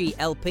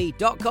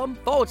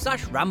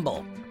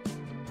 HELP.com/ramble.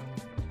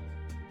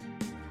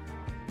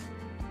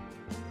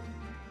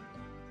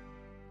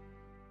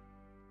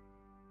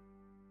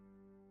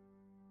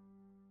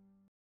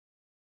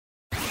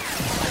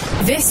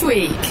 This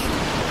week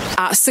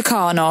at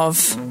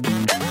Stakhanov.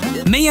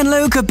 Me and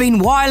Luke have been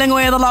whiling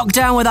away the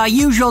lockdown with our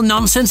usual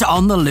nonsense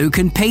on the Luke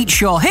and Pete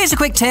show. Here's a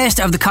quick taste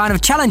of the kind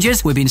of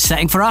challenges we've been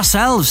setting for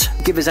ourselves.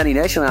 Give us any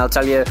nation and I'll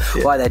tell you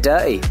why they're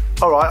dirty.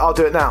 All right, I'll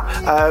do it now.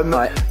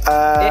 Right.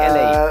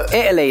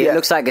 Italy. Yeah. It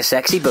looks like a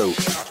sexy boot.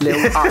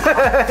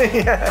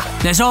 Yeah.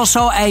 There's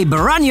also a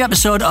brand new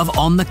episode of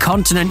On the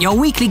Continent, your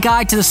weekly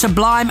guide to the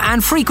sublime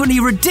and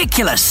frequently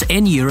ridiculous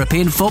in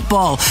European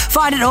football.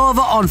 Find it over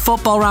on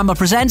Football Ramble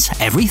Presents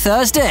every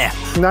Thursday.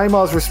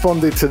 Neymar's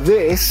responded to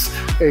this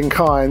in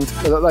kind,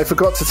 that they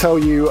forgot to tell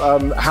you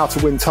how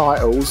to win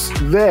titles.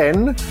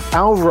 Then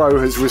Alvaro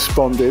has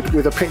responded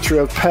with a picture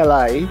of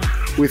Pelé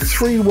with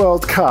 3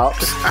 World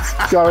Cups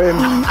going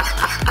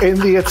in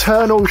the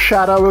eternal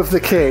shadow of the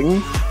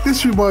king.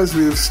 This reminds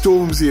me of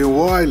Stormzy and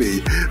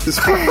Wiley, the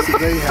spots that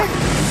they have.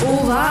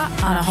 All that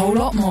and a whole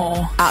lot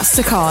more at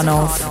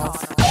Stakhanov.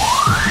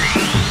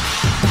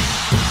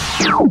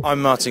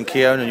 I'm Martin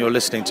Keown and you're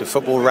listening to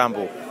Football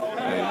Ramble.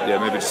 Yeah,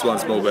 maybe just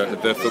once more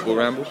about the Football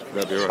Ramble.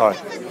 That'd be all right.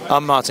 Hi,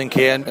 I'm Martin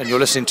Keown and you're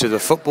listening to the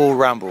Football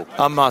Ramble.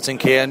 I'm Martin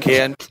Keown.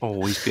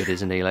 Oh, he's good,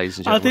 isn't he, ladies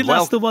and I gentlemen? think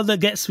that's the one that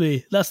gets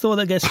me. That's the one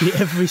that gets me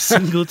every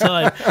single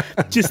time.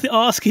 Just to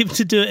ask him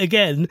to do it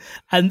again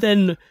and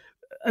then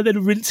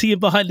rinsing him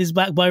behind his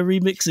back by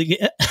remixing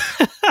it.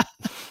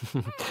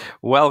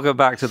 Welcome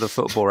back to the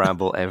Football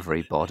Ramble,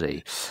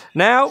 everybody.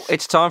 Now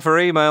it's time for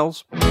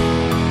emails.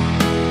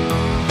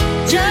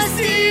 Just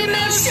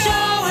email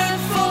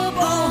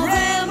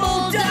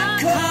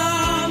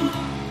show@footballramble.com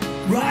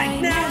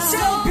right now. So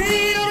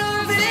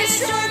Peter,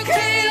 Victor,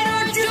 Kate,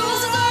 or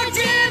Jules, or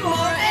Jim, or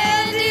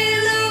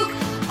Andy, Luke,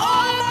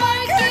 all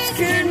my kids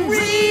can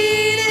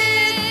read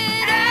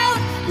it out.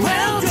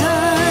 Well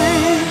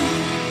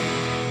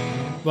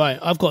done. Right,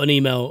 I've got an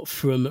email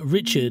from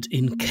Richard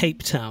in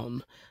Cape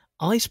Town.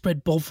 I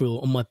spread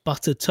Bovril on my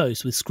buttered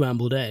toast with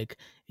scrambled egg.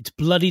 It's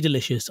bloody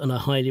delicious and I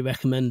highly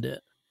recommend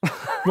it.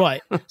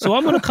 Right, so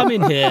I'm going to come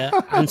in here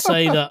and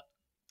say that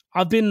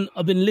I've been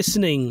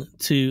listening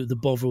to the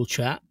Bovril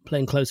chat,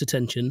 paying close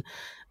attention,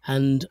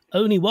 and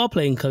only while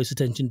paying close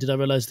attention did I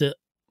realise that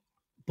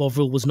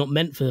Bovril was not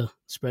meant for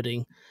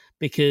spreading,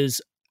 because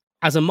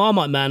as a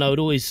Marmite man, I would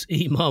always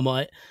eat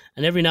Marmite,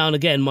 and every now and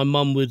again my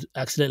mum would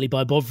accidentally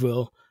buy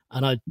Bovril,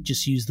 and I'd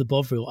just use the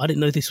Bovril. I didn't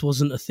know this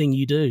wasn't a thing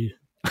you do.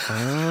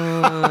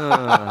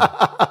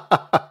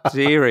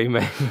 Deary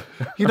me.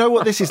 You know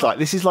what this is like?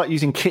 This is like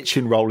using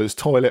kitchen roll as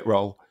toilet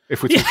roll,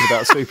 if we're talking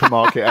about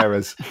supermarket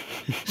errors.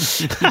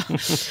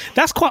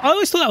 That's quite. I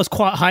always thought that was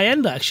quite high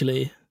end,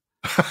 actually.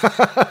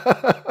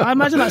 I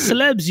imagine that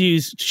celebs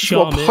use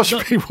Charmin. What posh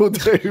people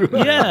do.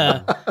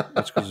 Yeah.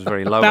 That's because it's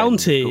very low.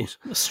 Bounty.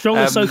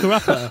 Strong soaker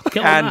upper.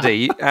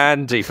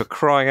 Andy, for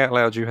crying out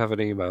loud, you have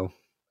an email.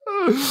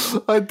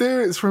 I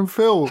do. It's from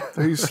Phil,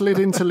 who slid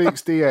into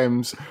Luke's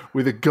DMs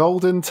with a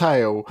golden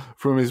tale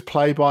from his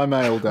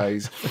play-by-mail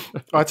days.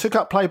 I took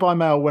up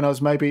play-by-mail when I was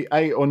maybe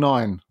 8 or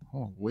 9.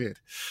 Oh, weird.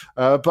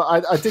 But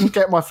I didn't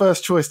get my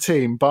first choice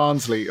team,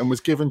 Barnsley, and was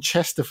given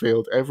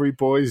Chesterfield, every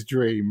boy's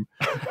dream.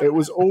 It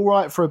was all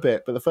right for a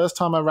bit, but the first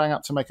time I rang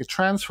up to make a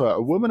transfer,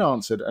 a woman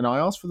answered and I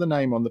asked for the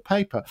name on the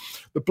paper.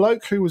 The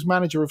bloke who was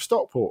manager of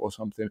Stockport or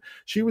something,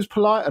 she was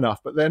polite enough,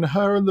 but then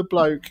her and the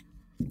bloke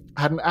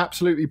had an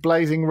absolutely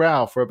blazing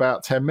row for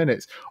about 10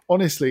 minutes.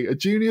 Honestly, a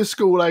junior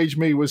school age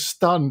me was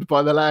stunned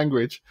by the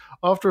language.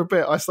 After a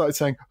bit, I started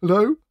saying,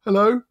 hello,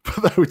 hello,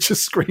 but they were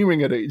just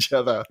screaming at each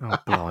other. Oh,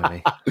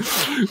 blimey.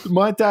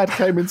 My dad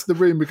came into the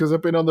room because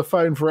I've been on the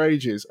phone for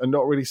ages and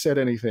not really said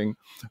anything.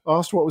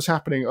 Asked what was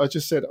happening. I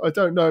just said, I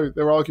don't know.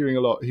 They're arguing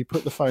a lot. He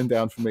put the phone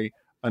down for me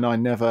and I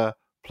never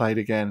played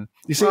again.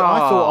 You see, I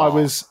thought I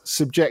was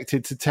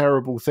subjected to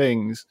terrible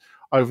things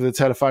over the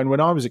telephone when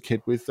I was a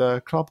kid with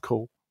Club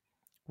Call.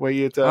 Where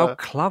you'd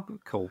Club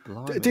Call.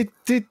 Blimey.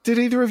 Did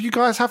either of you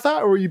guys have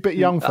that, or are you a bit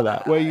young for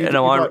that? Where you?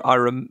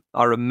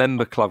 I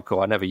remember Club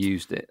Call. I never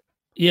used it.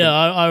 Yeah,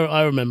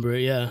 I remember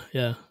it. Yeah.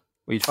 Where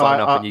you'd phone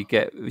up and you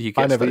get.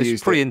 I never it's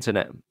used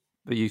pre-internet,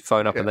 but you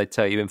phone up and they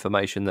tell you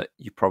information that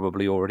you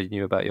probably already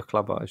knew about your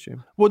club. I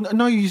assume. Well,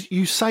 no,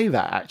 you say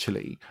that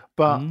actually,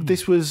 but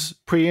this was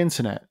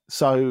pre-internet,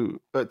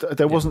 so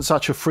there wasn't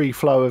such a free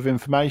flow of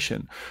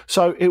information.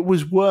 So it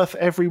was worth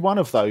every one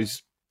of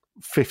those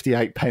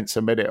 58 pence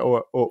a minute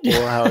or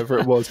however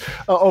it was.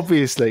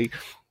 Obviously,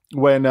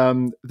 when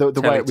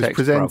the way it was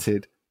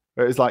presented,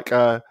 it was like,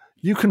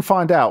 you can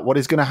find out what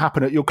is going to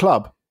happen at your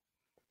club.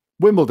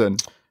 Wimbledon,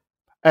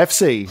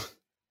 FC.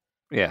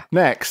 Yeah.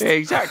 Next. Yeah,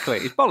 exactly.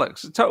 It's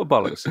bollocks. Total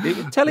bollocks.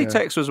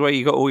 Teletext was where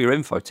you got all your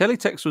info.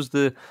 Teletext was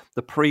the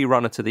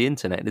pre-runner to the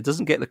internet, and it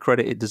doesn't get the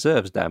credit it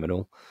deserves, damn it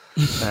all.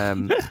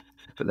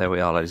 But there we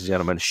are, ladies and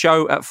gentlemen.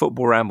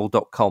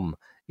 show@footballramble.com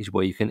is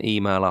where you can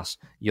email us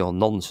your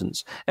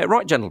nonsense.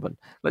 Right, gentlemen,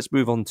 let's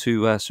move on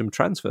to some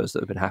transfers that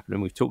have been happening.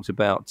 We've talked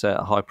about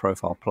a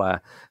high-profile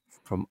player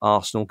from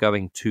Arsenal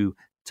going to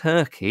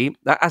Turkey.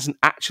 That hasn't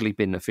actually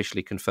been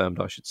officially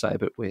confirmed, I should say,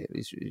 but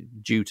it's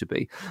due to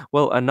be.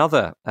 Well,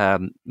 another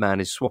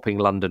man is swapping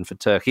London for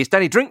Turkey. It's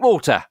Danny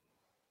Drinkwater.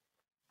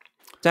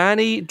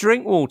 Danny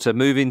Drinkwater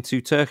moving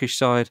to Turkish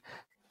side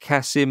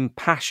Kasim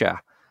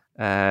Pasha,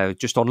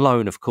 just on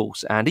loan, of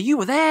course. Andy, you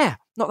were there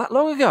not that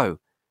long ago.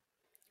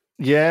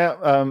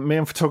 Yeah, me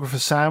and photographer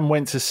Sam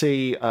went to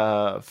see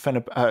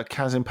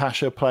Kasim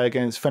Pasha play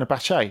against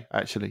Fenerbahce,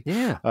 actually.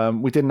 Yeah.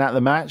 We didn't at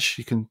the match.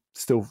 You can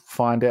still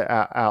find it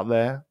out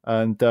there.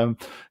 And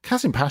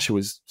Kasim Pasha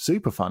was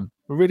super fun.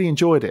 I really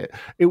enjoyed it.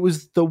 It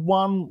was the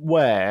one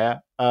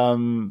where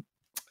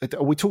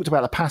we talked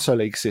about the Paso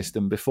League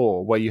system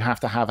before, where you have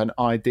to have an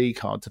ID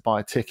card to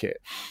buy a ticket.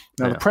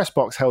 Now, the press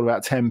box held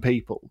about 10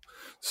 people.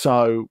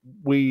 So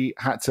we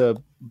had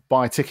to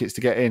buy tickets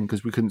to get in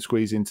because we couldn't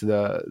squeeze into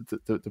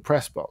the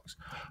press box.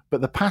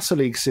 But the Paso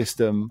League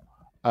system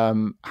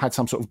had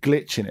some sort of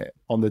glitch in it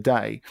on the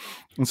day.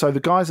 And so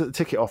the guys at the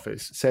ticket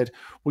office said,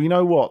 well, you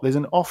know what? There's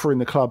an offer in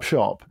the club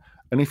shop.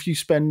 And if you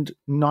spend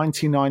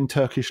 99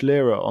 Turkish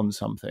lira on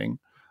something,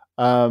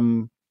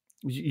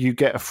 you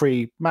get a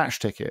free match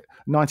ticket.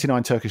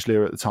 99 Turkish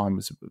lira at the time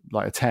was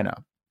like a tenner.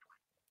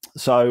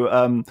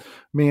 So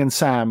me and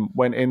Sam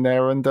went in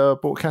there and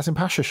bought a Kasim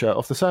Pasha shirt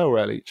off the sale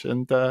rail each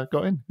and got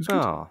in. It was good.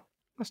 Oh,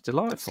 that's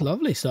delightful. That's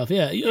lovely stuff.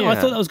 Yeah. I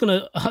thought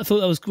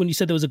that was when you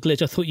said there was a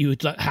glitch. I thought you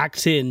had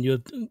hacked in. You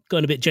were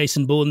going a bit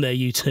Jason Bourne there,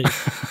 you two.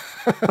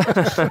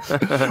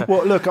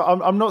 Well, look,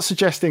 I'm not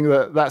suggesting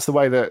that that's the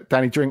way that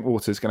Danny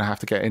Drinkwater is going to have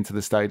to get into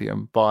the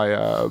stadium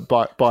by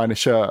buying a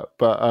shirt.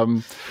 But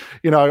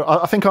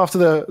I think after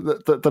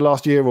the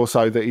last year or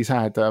so that he's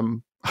had,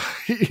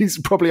 he's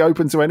probably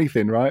open to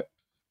anything, right?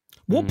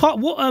 What part?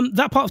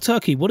 That part of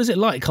Turkey? What is it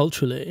like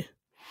culturally?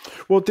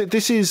 Well,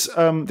 this is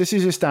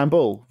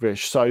Istanbul,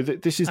 Vish. So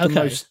this is the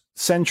most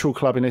central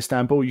club in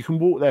Istanbul. You can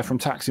walk there from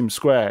Taksim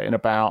Square in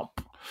about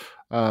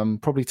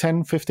probably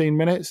 10, 15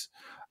 minutes.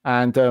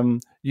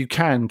 And you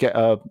can get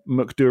a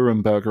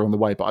McDurham burger on the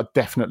way, but I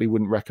definitely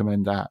wouldn't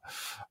recommend that.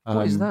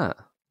 What is that?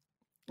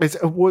 It's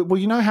well,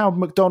 you know how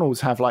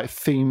McDonald's have like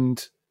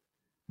themed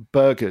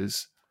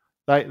burgers?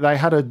 They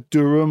had a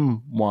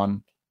Durham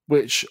one,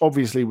 which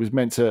obviously was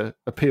meant to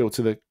appeal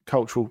to the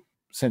cultural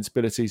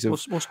sensibilities of,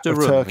 what's of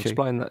Durham? Turkey.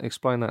 Explain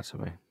that to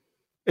me.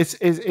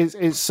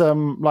 It's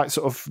like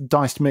sort of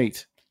diced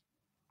meat.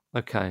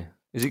 Okay,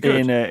 is it good?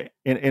 In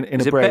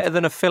is a it bread. better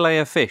than a fillet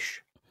of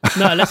fish?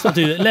 No, let's not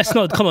do that. Let's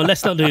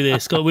not do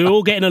this. We were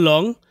all getting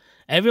along.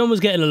 Everyone was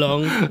getting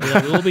along.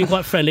 We were all being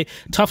quite friendly.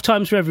 Tough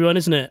times for everyone,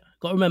 isn't it?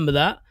 Got to remember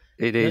that.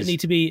 It You is. don't need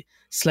to be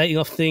slating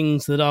off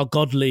things that are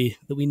godly,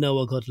 that we know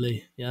are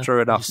godly. Yeah.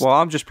 True enough. Well,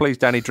 I'm just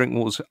pleased Danny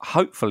Drinkwater's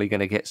hopefully going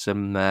to get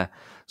some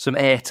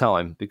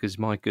airtime because,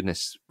 my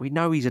goodness, we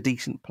know he's a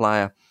decent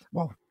player.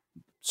 Well,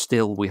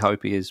 still, we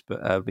hope he is.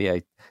 But yeah,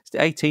 it's the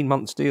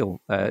 18-month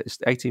deal. It's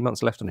 18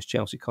 months left on his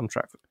Chelsea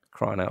contract, for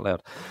crying out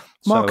loud.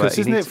 Marcus,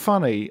 So, isn't it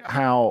funny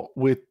how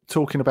we're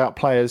talking about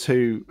players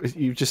who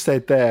you just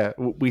said there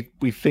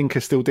we think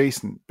are still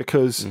decent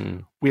because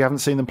we haven't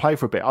seen them play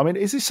for a bit? I mean,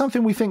 is this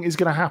something we think is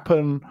going to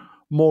happen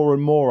more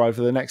and more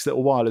over the next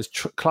little while as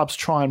clubs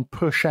try and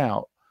push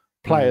out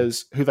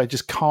players who they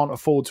just can't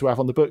afford to have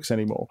on the books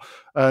anymore?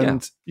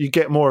 And you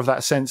get more of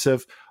that sense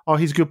of, oh,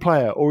 he's a good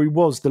player, or he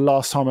was the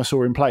last time I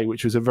saw him play,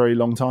 which was a very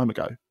long time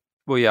ago.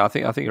 Well, yeah, I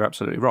think you're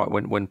absolutely right.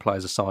 When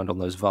players are signed on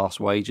those vast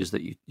wages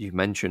that you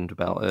mentioned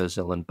about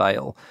Ozil and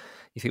Bale,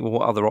 you think, well,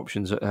 what other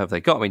options have they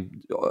got? I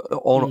mean,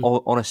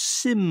 on a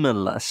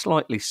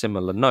slightly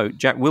similar note,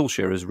 Jack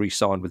Wilshere has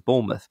re-signed with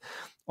Bournemouth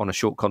on a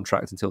short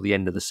contract until the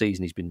end of the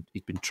season. He's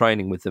been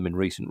training with them in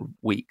recent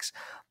weeks,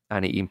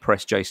 and he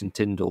impressed Jason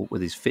Tindall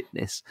with his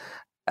fitness.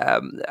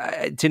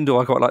 Tindall,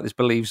 I quite like this,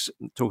 believes,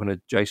 talking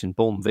to Jason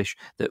Bournemouth,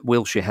 that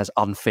Wilshere has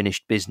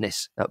unfinished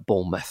business at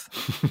Bournemouth.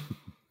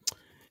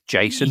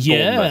 Jason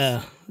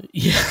Bournemouth.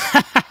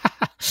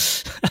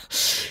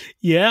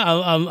 Yeah,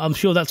 I'm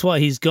sure that's why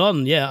he's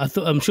gone. Yeah,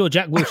 I'm sure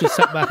Jack Wilshere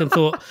sat back and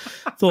thought,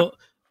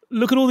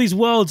 look at all these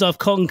worlds I've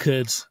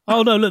conquered.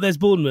 Oh no, look, there's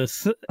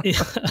Bournemouth.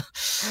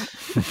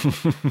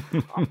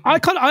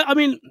 I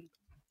mean,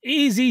 it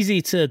is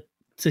easy to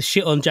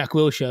shit on Jack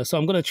Wilshere, so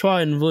I'm going to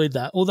try and avoid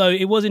that. Although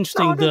it was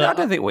interesting I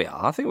don't think we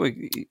are. I think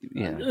we,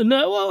 yeah.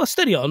 No, well,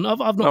 steady on. I've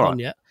not gone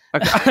yet.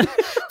 Okay.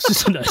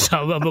 No,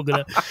 I'm not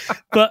going to.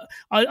 But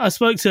I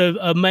spoke to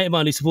a mate of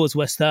mine who supports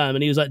West Ham,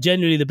 and he was like,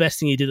 generally the best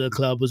thing he did at the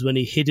club was when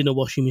he hid in a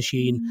washing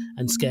machine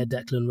and scared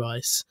Declan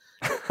Rice.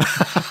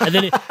 And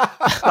then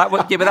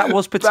that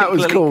was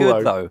particularly cool,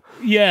 good though.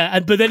 Yeah,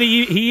 but then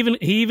he even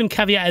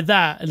caveated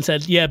that and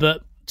said, yeah,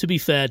 but to be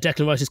fair,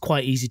 Declan Rice is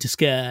quite easy to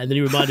scare. And then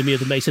he reminded me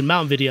of the Mason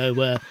Mount video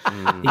where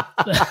he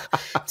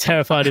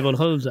terrified him on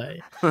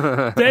holiday.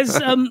 There's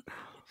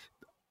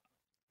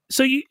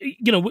so you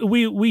know,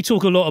 we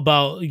talk a lot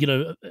about, you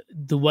know,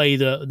 the way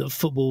that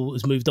football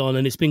has moved on,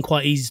 and it's been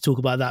quite easy to talk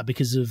about that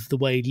because of the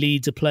way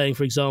Leeds are playing,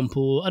 for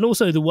example, and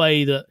also the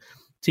way that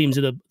teams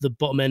at the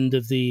bottom end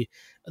of the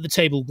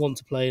table want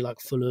to play, like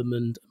Fulham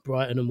and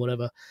Brighton and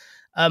whatever.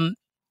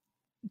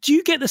 Do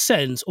you get the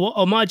sense, or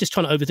am I just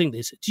trying to overthink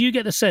this? Do you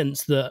get the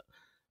sense that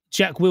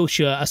Jack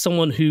Wilshere, as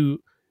someone who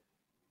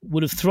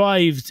would have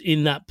thrived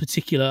in that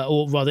particular,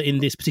 or rather in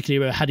this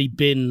particular era, had he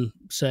been,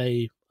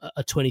 say,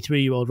 a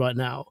 23-year-old right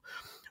now?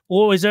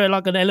 Or is there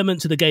like an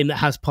element to the game that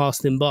has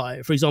passed him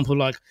by? For example,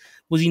 like,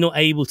 was he not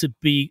able to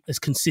be as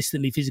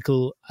consistently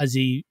physical as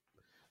he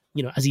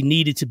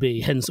needed to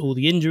be, hence all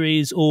the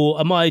injuries? Or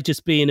am I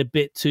just being a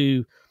bit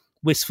too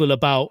wistful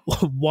about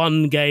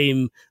one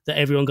game that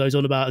everyone goes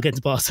on about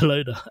against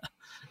Barcelona?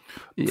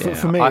 Yeah,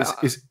 for me,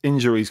 it's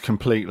injuries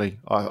completely,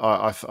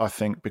 I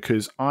think,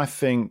 because I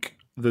think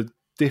the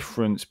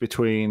difference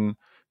between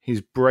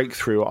his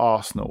breakthrough at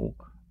Arsenal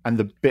and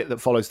the bit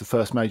that follows the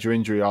first major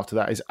injury after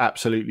that is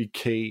absolutely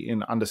key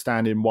in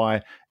understanding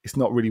why it's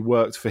not really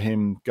worked for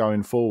him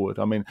going forward.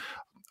 I mean,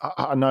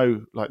 I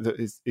know like that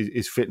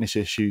his fitness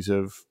issues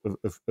have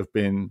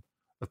been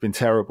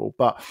terrible,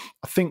 but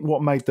I think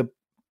what made the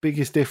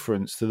biggest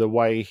difference to the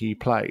way he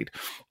played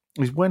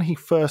is when he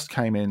first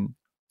came in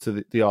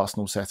to the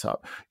Arsenal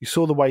setup, you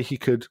saw the way he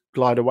could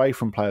glide away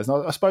from players.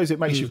 And I suppose it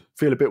makes you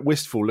feel a bit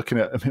wistful looking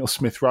at Emile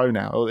Smith-Rowe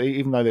now,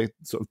 even though they're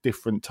sort of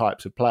different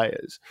types of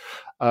players.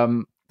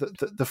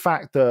 The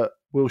fact that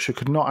Wilshere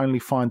could not only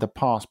find a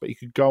pass, but he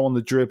could go on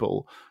the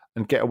dribble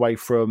and get away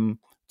from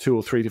 2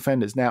 or 3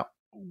 defenders. Now,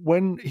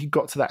 when he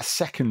got to that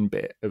second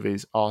bit of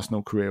his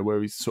Arsenal career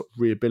where he's sort of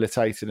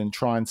rehabilitated and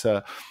trying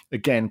to,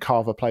 again,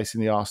 carve a place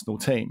in the Arsenal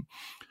team,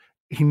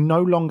 he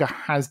no longer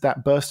has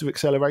that burst of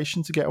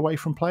acceleration to get away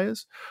from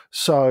players.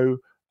 So,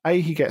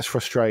 A, he gets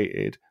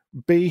frustrated,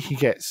 B, he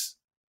gets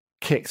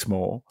kicked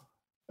more,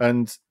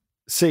 and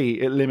C,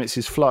 it limits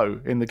his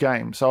flow in the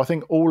game. So I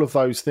think all of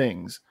those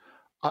things,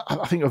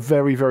 I think, are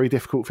very, very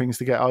difficult things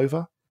to get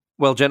over.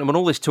 Well, gentlemen,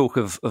 all this talk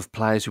of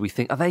players who we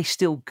think, are they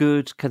still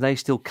good? Can they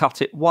still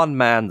cut it? One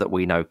man that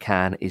we know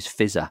can is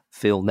Fizzer,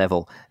 Phil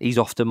Neville. He's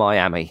off to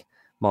Miami.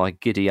 My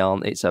giddy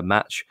aunt, it's a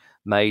match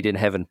made in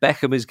heaven.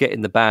 Beckham is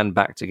getting the band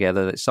back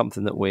together. It's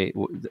something that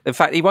in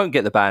fact, he won't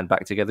get the band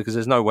back together because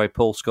there's no way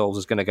Paul Scholes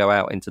is going to go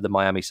out into the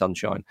Miami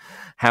sunshine.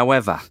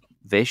 However,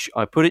 Vish,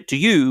 I put it to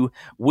you,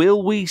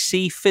 will we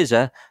see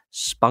Fizzer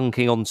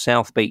spunking on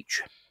South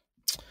Beach?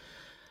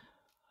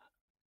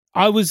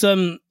 I was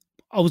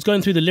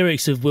going through the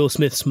lyrics of Will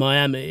Smith's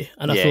Miami,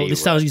 and I thought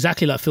this sounds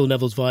exactly like Phil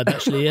Neville's vibe,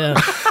 actually. Yeah,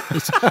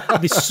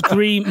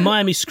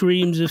 Miami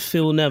screams of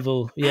Phil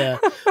Neville. Yeah,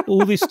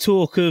 all this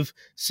talk of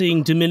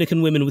seeing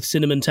Dominican women with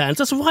cinnamon tans.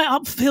 That's right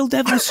up Phil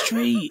Neville's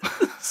street.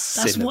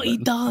 That's what he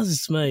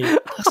does, mate.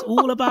 That's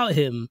all about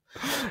him.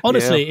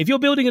 Honestly, if you're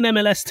building an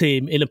MLS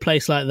team in a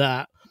place like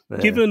that,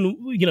 given,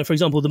 you know, for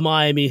example, the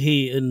Miami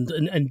Heat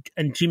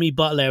and Jimmy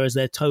Butler as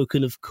their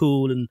token of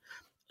cool and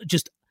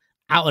just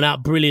out and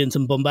out brilliance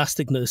and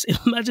bombasticness.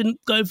 Imagine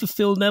going for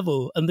Phil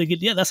Neville and thinking,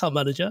 yeah, that's our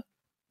manager.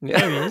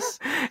 There he is.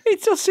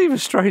 It does seem a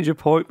strange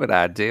appointment,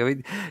 Andy. I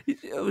mean,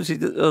 obviously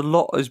a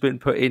lot has been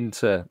put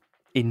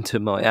into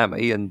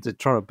Miami and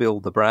trying to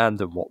build the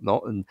brand and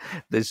whatnot. And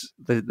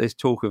there's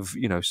talk of,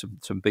 you know,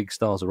 some big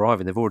stars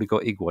arriving. They've already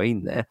got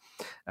Higuain there,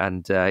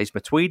 and is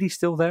Matuidi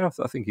still there?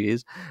 I think he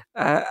is.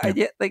 And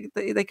yet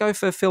they go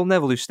for Phil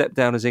Neville, who stepped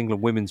down as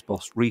England women's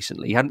boss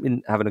recently. He hadn't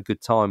been having a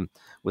good time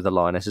with the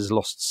Lionesses.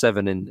 Lost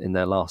 7 in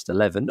their last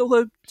 11.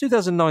 Although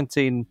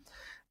 2019,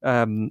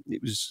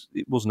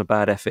 it wasn't a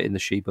bad effort in the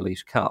She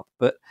Believes Cup.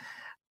 But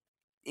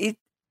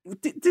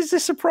does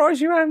this surprise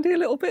you, Andy, a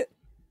little bit?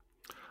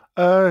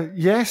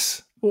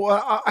 Yes,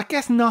 Well, I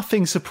guess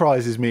nothing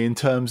surprises me in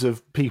terms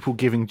of people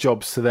giving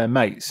jobs to their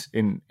mates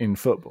in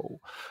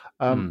football.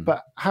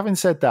 But having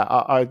said that,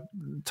 I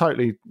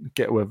totally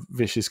get where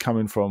Vish is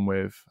coming from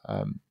with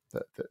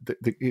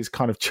it's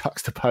kind of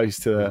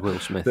juxtaposed to Will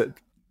Smith.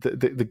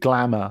 The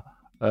glamour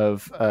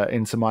of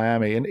Inter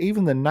Miami, and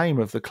even the name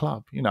of the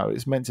club.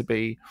 It's meant to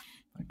be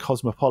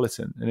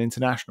cosmopolitan and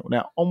international.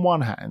 Now, on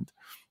one hand,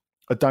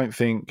 I don't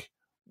think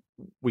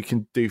we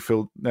can do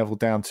Phil Neville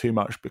down too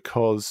much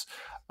because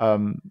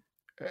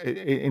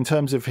in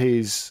terms of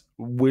his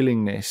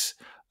willingness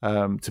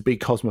to be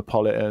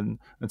cosmopolitan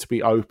and to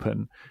be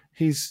open,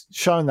 he's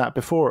shown that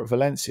before at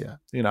Valencia.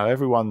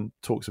 Everyone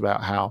talks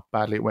about how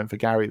badly it went for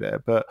Gary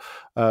there, but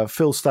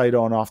Phil stayed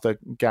on after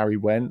Gary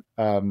went.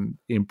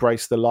 He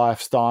embraced the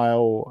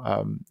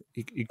lifestyle.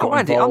 He got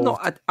Andy,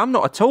 involved. I'm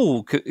not at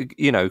all,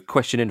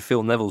 questioning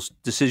Phil Neville's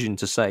decision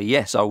to say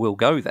yes, I will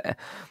go there.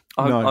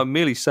 I'm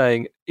merely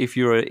saying if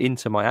you're an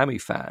Inter Miami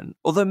fan,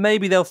 although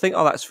maybe they'll think,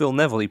 oh, that's Phil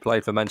Neville. He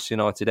played for Manchester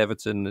United,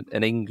 Everton,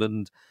 and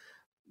England.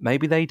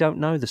 Maybe they don't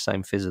know the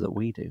same fizzer that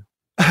we do.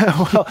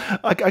 Well,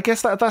 I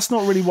guess that's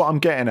not really what I'm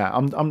getting at.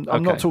 I'm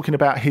not talking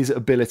about his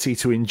ability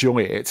to enjoy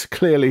it.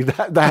 Clearly,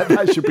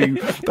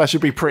 that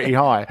should be pretty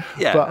high.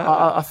 Yeah. But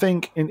I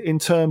think in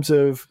terms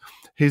of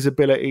his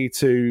ability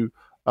to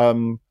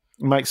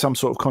make some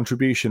sort of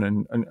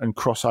contribution and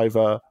cross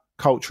over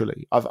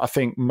culturally, I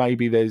think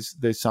maybe there's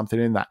something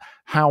in that.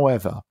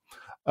 However,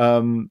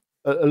 a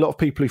lot of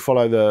people who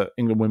follow the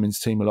England women's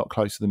team a lot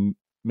closer than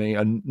me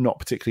are not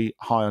particularly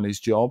high on his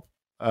job.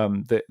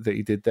 That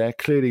he did there.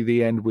 Clearly,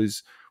 the end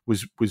was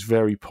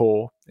very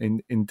poor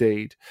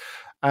indeed,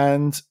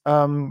 and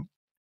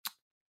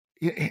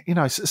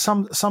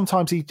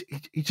sometimes he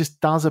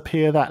just does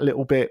appear that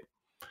little bit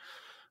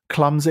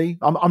clumsy.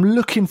 I'm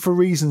looking for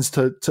reasons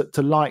to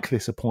like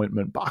this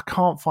appointment, but I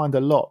can't find a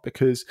lot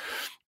because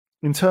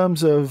in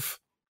terms of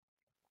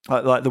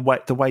like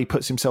the way he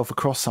puts himself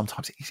across,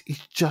 sometimes he's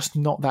just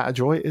not that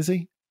adroit, is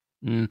he?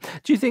 Do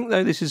you think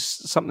though this is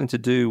something to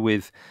do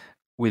with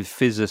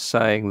Fizzer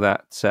saying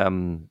that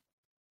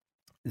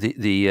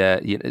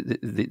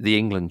the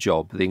England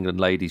job, the England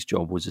ladies'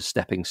 job, was a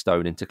stepping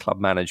stone into club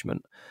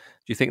management? Do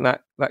you think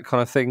that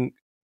kind of thing,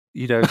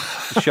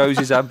 shows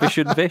his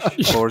ambition,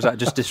 Vish, or is that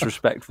just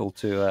disrespectful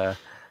to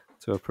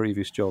a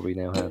previous job he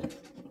now had?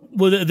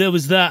 Well, there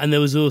was that, and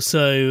there was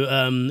also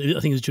I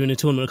think it was during a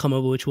tournament. I can't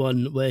remember which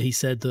one, where he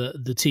said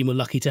that the team were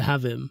lucky to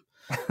have him.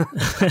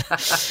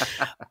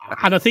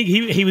 And I think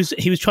he was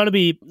trying to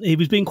be, he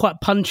was being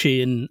quite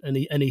punchy, and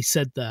he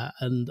said that,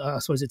 and I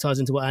suppose it ties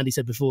into what Andy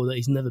said before, that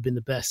he's never been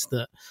the best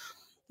at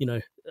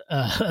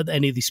at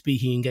any of these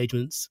speaking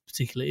engagements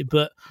particularly.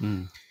 But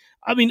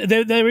I mean,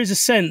 there is a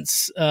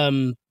sense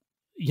when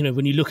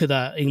you look at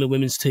that England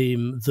women's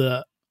team,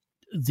 that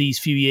these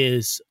few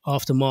years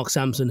after Mark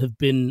Sampson have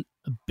been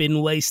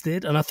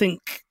wasted, and I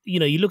think you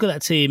look at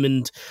that team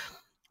and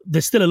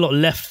there's still a lot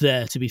left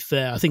there, to be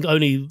fair. I think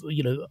only,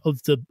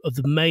 of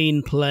the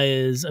main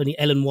players, only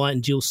Ellen White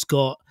and Jill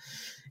Scott,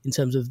 in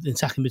terms of the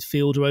attacking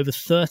midfield, are over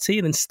 30,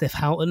 and then Steph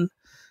Houghton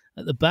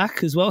at the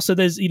back as well. So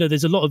there's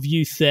a lot of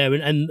youth there,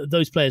 and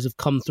those players have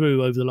come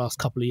through over the last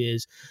couple of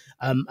years.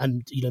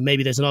 And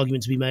maybe there's an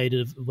argument to be made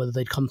of whether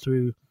they'd come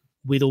through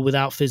with or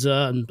without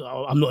Fizzer, and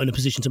I'm not in a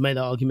position to make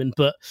that argument,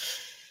 but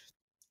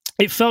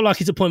it felt like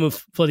his appointment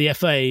for the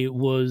FA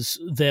was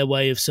their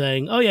way of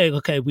saying, oh yeah,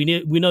 okay, we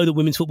know that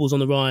women's football's on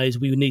the rise.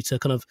 We need to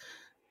kind of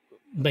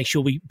make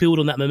sure we build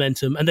on that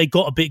momentum. And they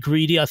got a bit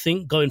greedy, I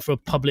think, going for a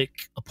public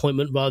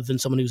appointment rather than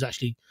someone who's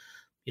actually,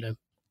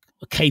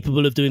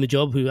 capable of doing the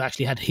job, who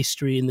actually had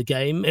history in the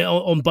game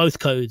on both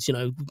codes.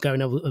 Phil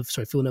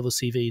Neville's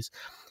CVs.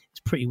 It's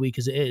pretty weak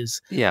as it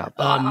is. Yeah.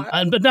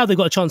 But now they've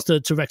got a chance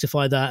to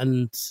rectify that,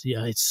 and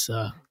it's...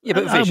 but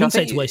Vish, I wouldn't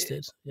say it's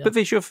wasted. Yeah. But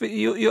Vish, I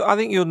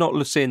think you're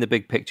not seeing the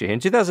big picture here. In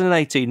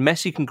 2018,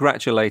 Messi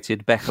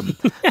congratulated Beckham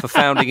for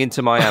founding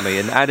Inter Miami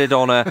and added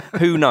on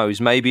who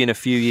knows, maybe in a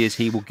few years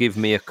he will give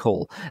me a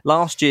call.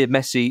 Last year,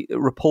 Messi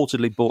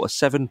reportedly bought a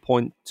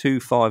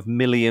 £7.25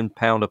 million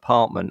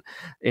apartment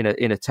in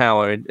a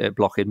tower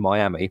block in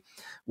Miami,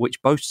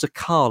 which boasts a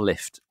car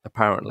lift,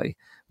 apparently,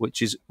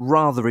 which is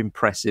rather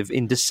impressive.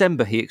 In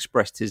December, he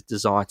expressed his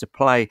desire to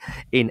play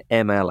in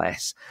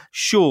MLS.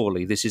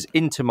 Surely this is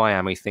Inter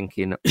Miami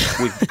thinking,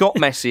 we've got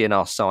Messi in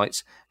our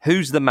sights.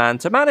 Who's the man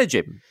to manage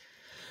him?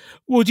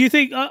 Well, do you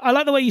think... I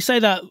like the way you say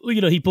that,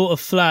 he bought a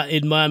flat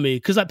in Miami,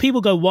 because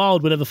people go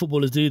wild whenever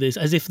footballers do this,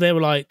 as if they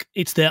were like,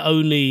 it's their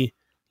only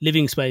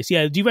living space.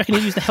 Yeah, do you reckon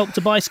he used the Help to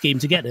Buy scheme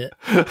to get it?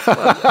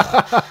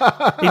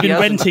 He'd been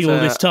renting all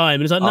this time,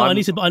 and it's like, no, I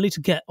need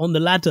to get on the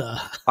ladder.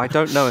 I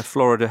don't know if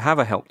Florida have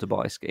a Help to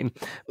Buy scheme,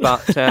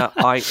 but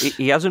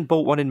he hasn't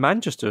bought one in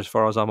Manchester, as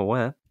far as I'm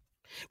aware.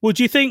 Well,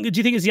 do you think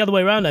it's the other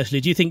way around?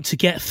 Actually, do you think to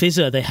get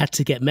Fizzer they had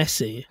to get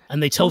Messi,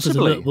 and they told us,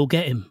 look, we'll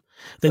get him?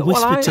 They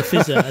whispered to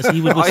Fizzer as he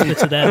would whisper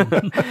to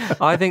them.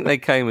 I think they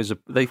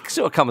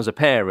sort of come as a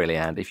pair, really,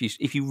 Andy.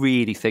 If you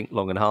really think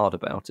long and hard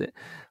about it.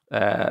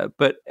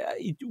 But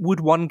would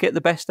one get the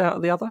best out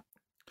of the other?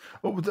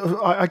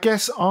 Well, I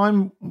guess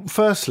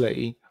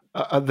firstly,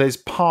 there's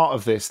part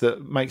of this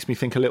that makes me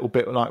think a little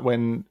bit like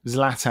when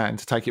Zlatan,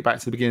 to take it back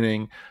to the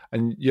beginning,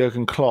 and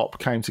Jurgen Klopp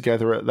came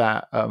together at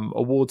that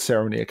award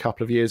ceremony a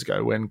couple of years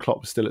ago when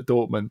Klopp was still at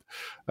Dortmund.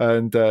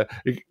 And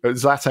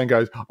Zlatan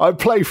goes, "I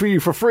play for you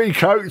for free,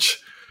 coach."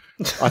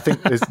 I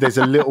think there's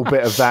a little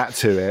bit of that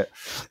to it.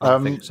 I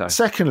think so.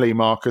 Secondly,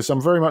 Marcus,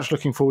 I'm very much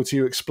looking forward to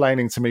you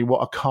explaining to me what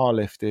a car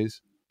lift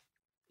is.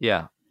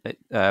 Yeah.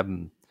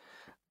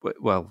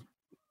 Well,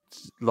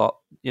 it's like,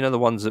 you know, the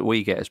ones that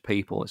we get as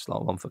people, it's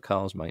like one for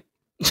cars, mate.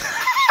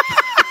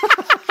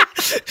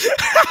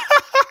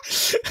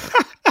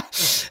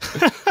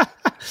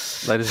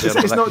 Ladies and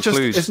gentlemen,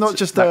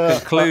 that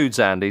concludes,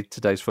 Andy,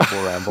 today's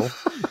football ramble.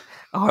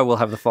 I will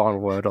have the final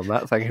word on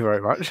that. Thank you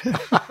very much.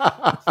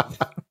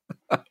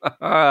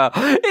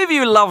 If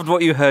you loved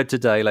what you heard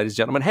today, ladies and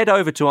gentlemen, head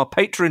over to our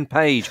Patreon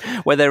page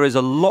where there is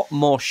a lot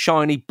more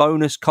shiny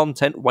bonus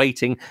content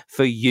waiting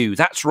for you.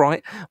 That's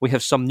right, we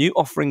have some new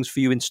offerings for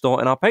you in store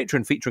in our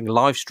Patreon, featuring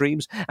live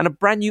streams and a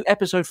brand new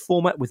episode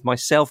format with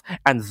myself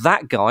and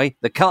that guy,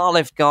 the car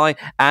lift guy,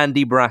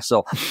 Andy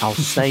Brassel. I'll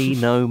say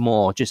no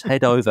more. Just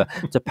head over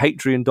to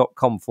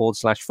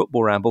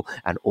patreon.com/football ramble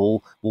and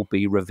all will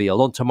be revealed.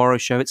 On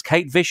tomorrow's show, it's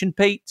Kate Vish and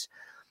Pete.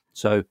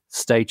 So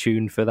stay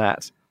tuned for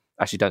that.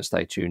 Actually, don't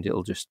stay tuned.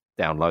 It'll just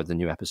download the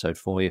new episode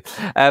for you.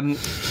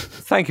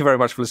 Thank you very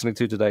much for listening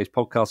to today's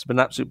podcast. It's been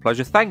an absolute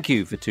pleasure. Thank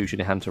you,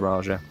 Vithushan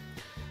Ehantharajah.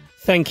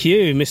 Thank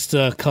you,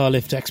 Mr. Car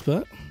Lift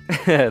Expert.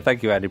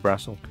 Thank you, Andy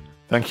Brassel.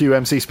 Thank you,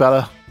 MC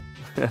Speller.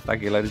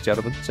 Thank you, ladies and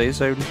gentlemen. See you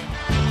soon.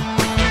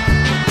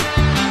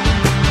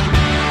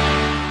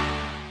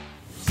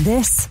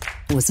 This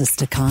was a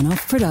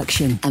Stakhanov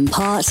production and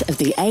part of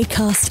the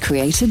Acast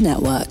Creator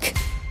Network.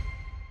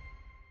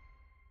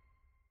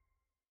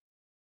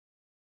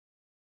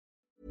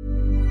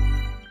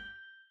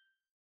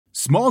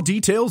 Small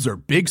details are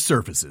big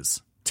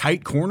surfaces.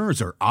 Tight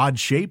corners are odd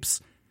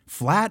shapes.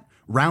 Flat,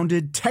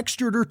 rounded,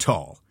 textured, or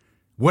tall.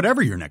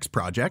 Whatever your next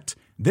project,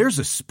 there's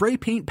a spray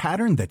paint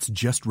pattern that's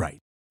just right.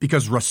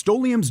 Because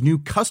Rust-Oleum's new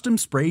Custom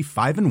Spray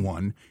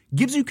 5-in-1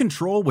 gives you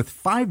control with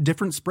 5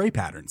 different spray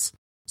patterns.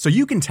 So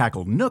you can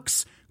tackle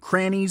nooks,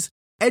 crannies,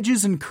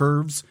 edges, and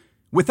curves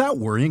without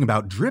worrying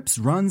about drips,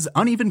 runs,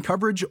 uneven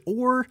coverage,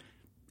 or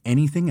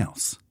anything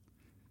else.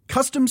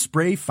 Custom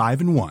Spray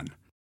 5-in-1.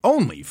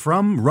 Only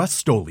from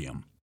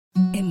Rust-Oleum.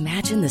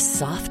 Imagine the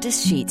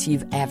softest sheets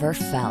you've ever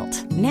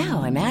felt.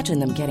 Now imagine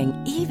them getting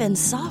even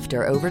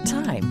softer over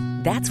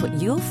time. That's what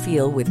you'll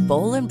feel with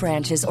Boll &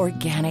 Branch's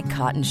organic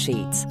cotton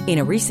sheets. In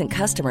a recent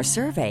customer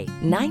survey,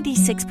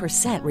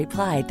 96%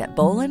 replied that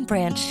Boll &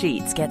 Branch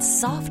sheets get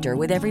softer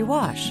with every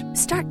wash.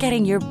 Start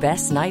getting your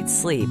best night's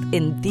sleep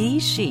in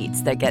these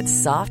sheets that get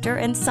softer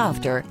and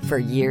softer for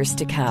years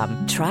to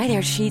come. Try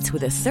their sheets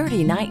with a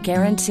 30-night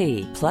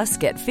guarantee. Plus,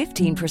 get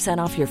 15%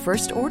 off your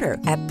first order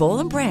at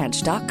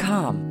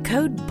bollandbranch.com.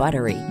 Code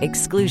BUTTERY.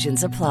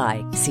 Exclusions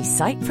apply. See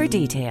site for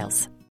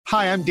details.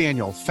 Hi, I'm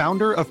Daniel,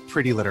 founder of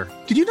Pretty Litter.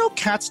 Did you know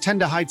cats tend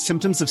to hide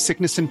symptoms of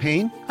sickness and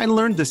pain? I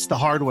learned this the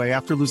hard way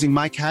after losing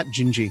my cat,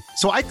 Gingy.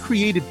 So I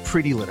created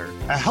Pretty Litter,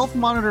 a health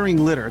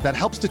monitoring litter that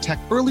helps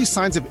detect early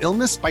signs of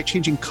illness by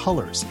changing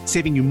colors,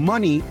 saving you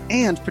money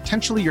and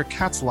potentially your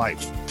cat's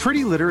life.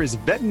 Pretty Litter is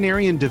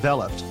veterinarian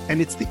developed,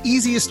 and it's the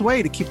easiest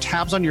way to keep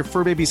tabs on your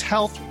fur baby's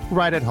health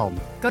right at home.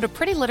 Go to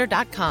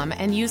prettylitter.com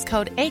and use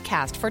code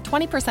ACAST for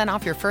 20%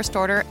 off your first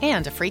order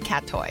and a free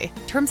cat toy.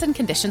 Terms and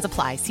conditions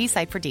apply. See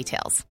site for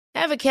details.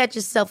 Ever catch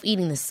yourself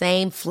eating the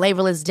same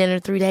flavorless dinner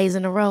 3 days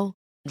in a row?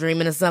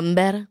 Dreaming of something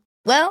better?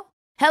 Well,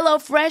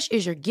 HelloFresh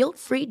is your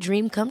guilt-free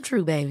dream come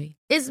true, baby.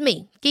 It's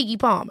me, Keke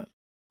Palmer.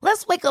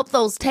 Let's wake up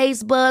those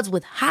taste buds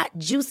with hot,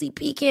 juicy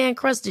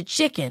pecan-crusted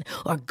chicken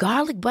or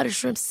garlic butter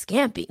shrimp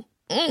scampi.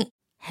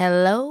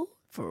 Hello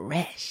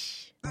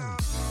Fresh.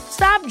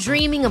 Stop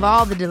dreaming of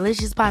all the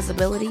delicious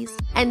possibilities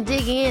and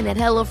dig in at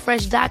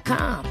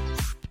HelloFresh.com.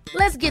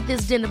 Let's get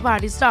this dinner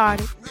party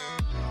started.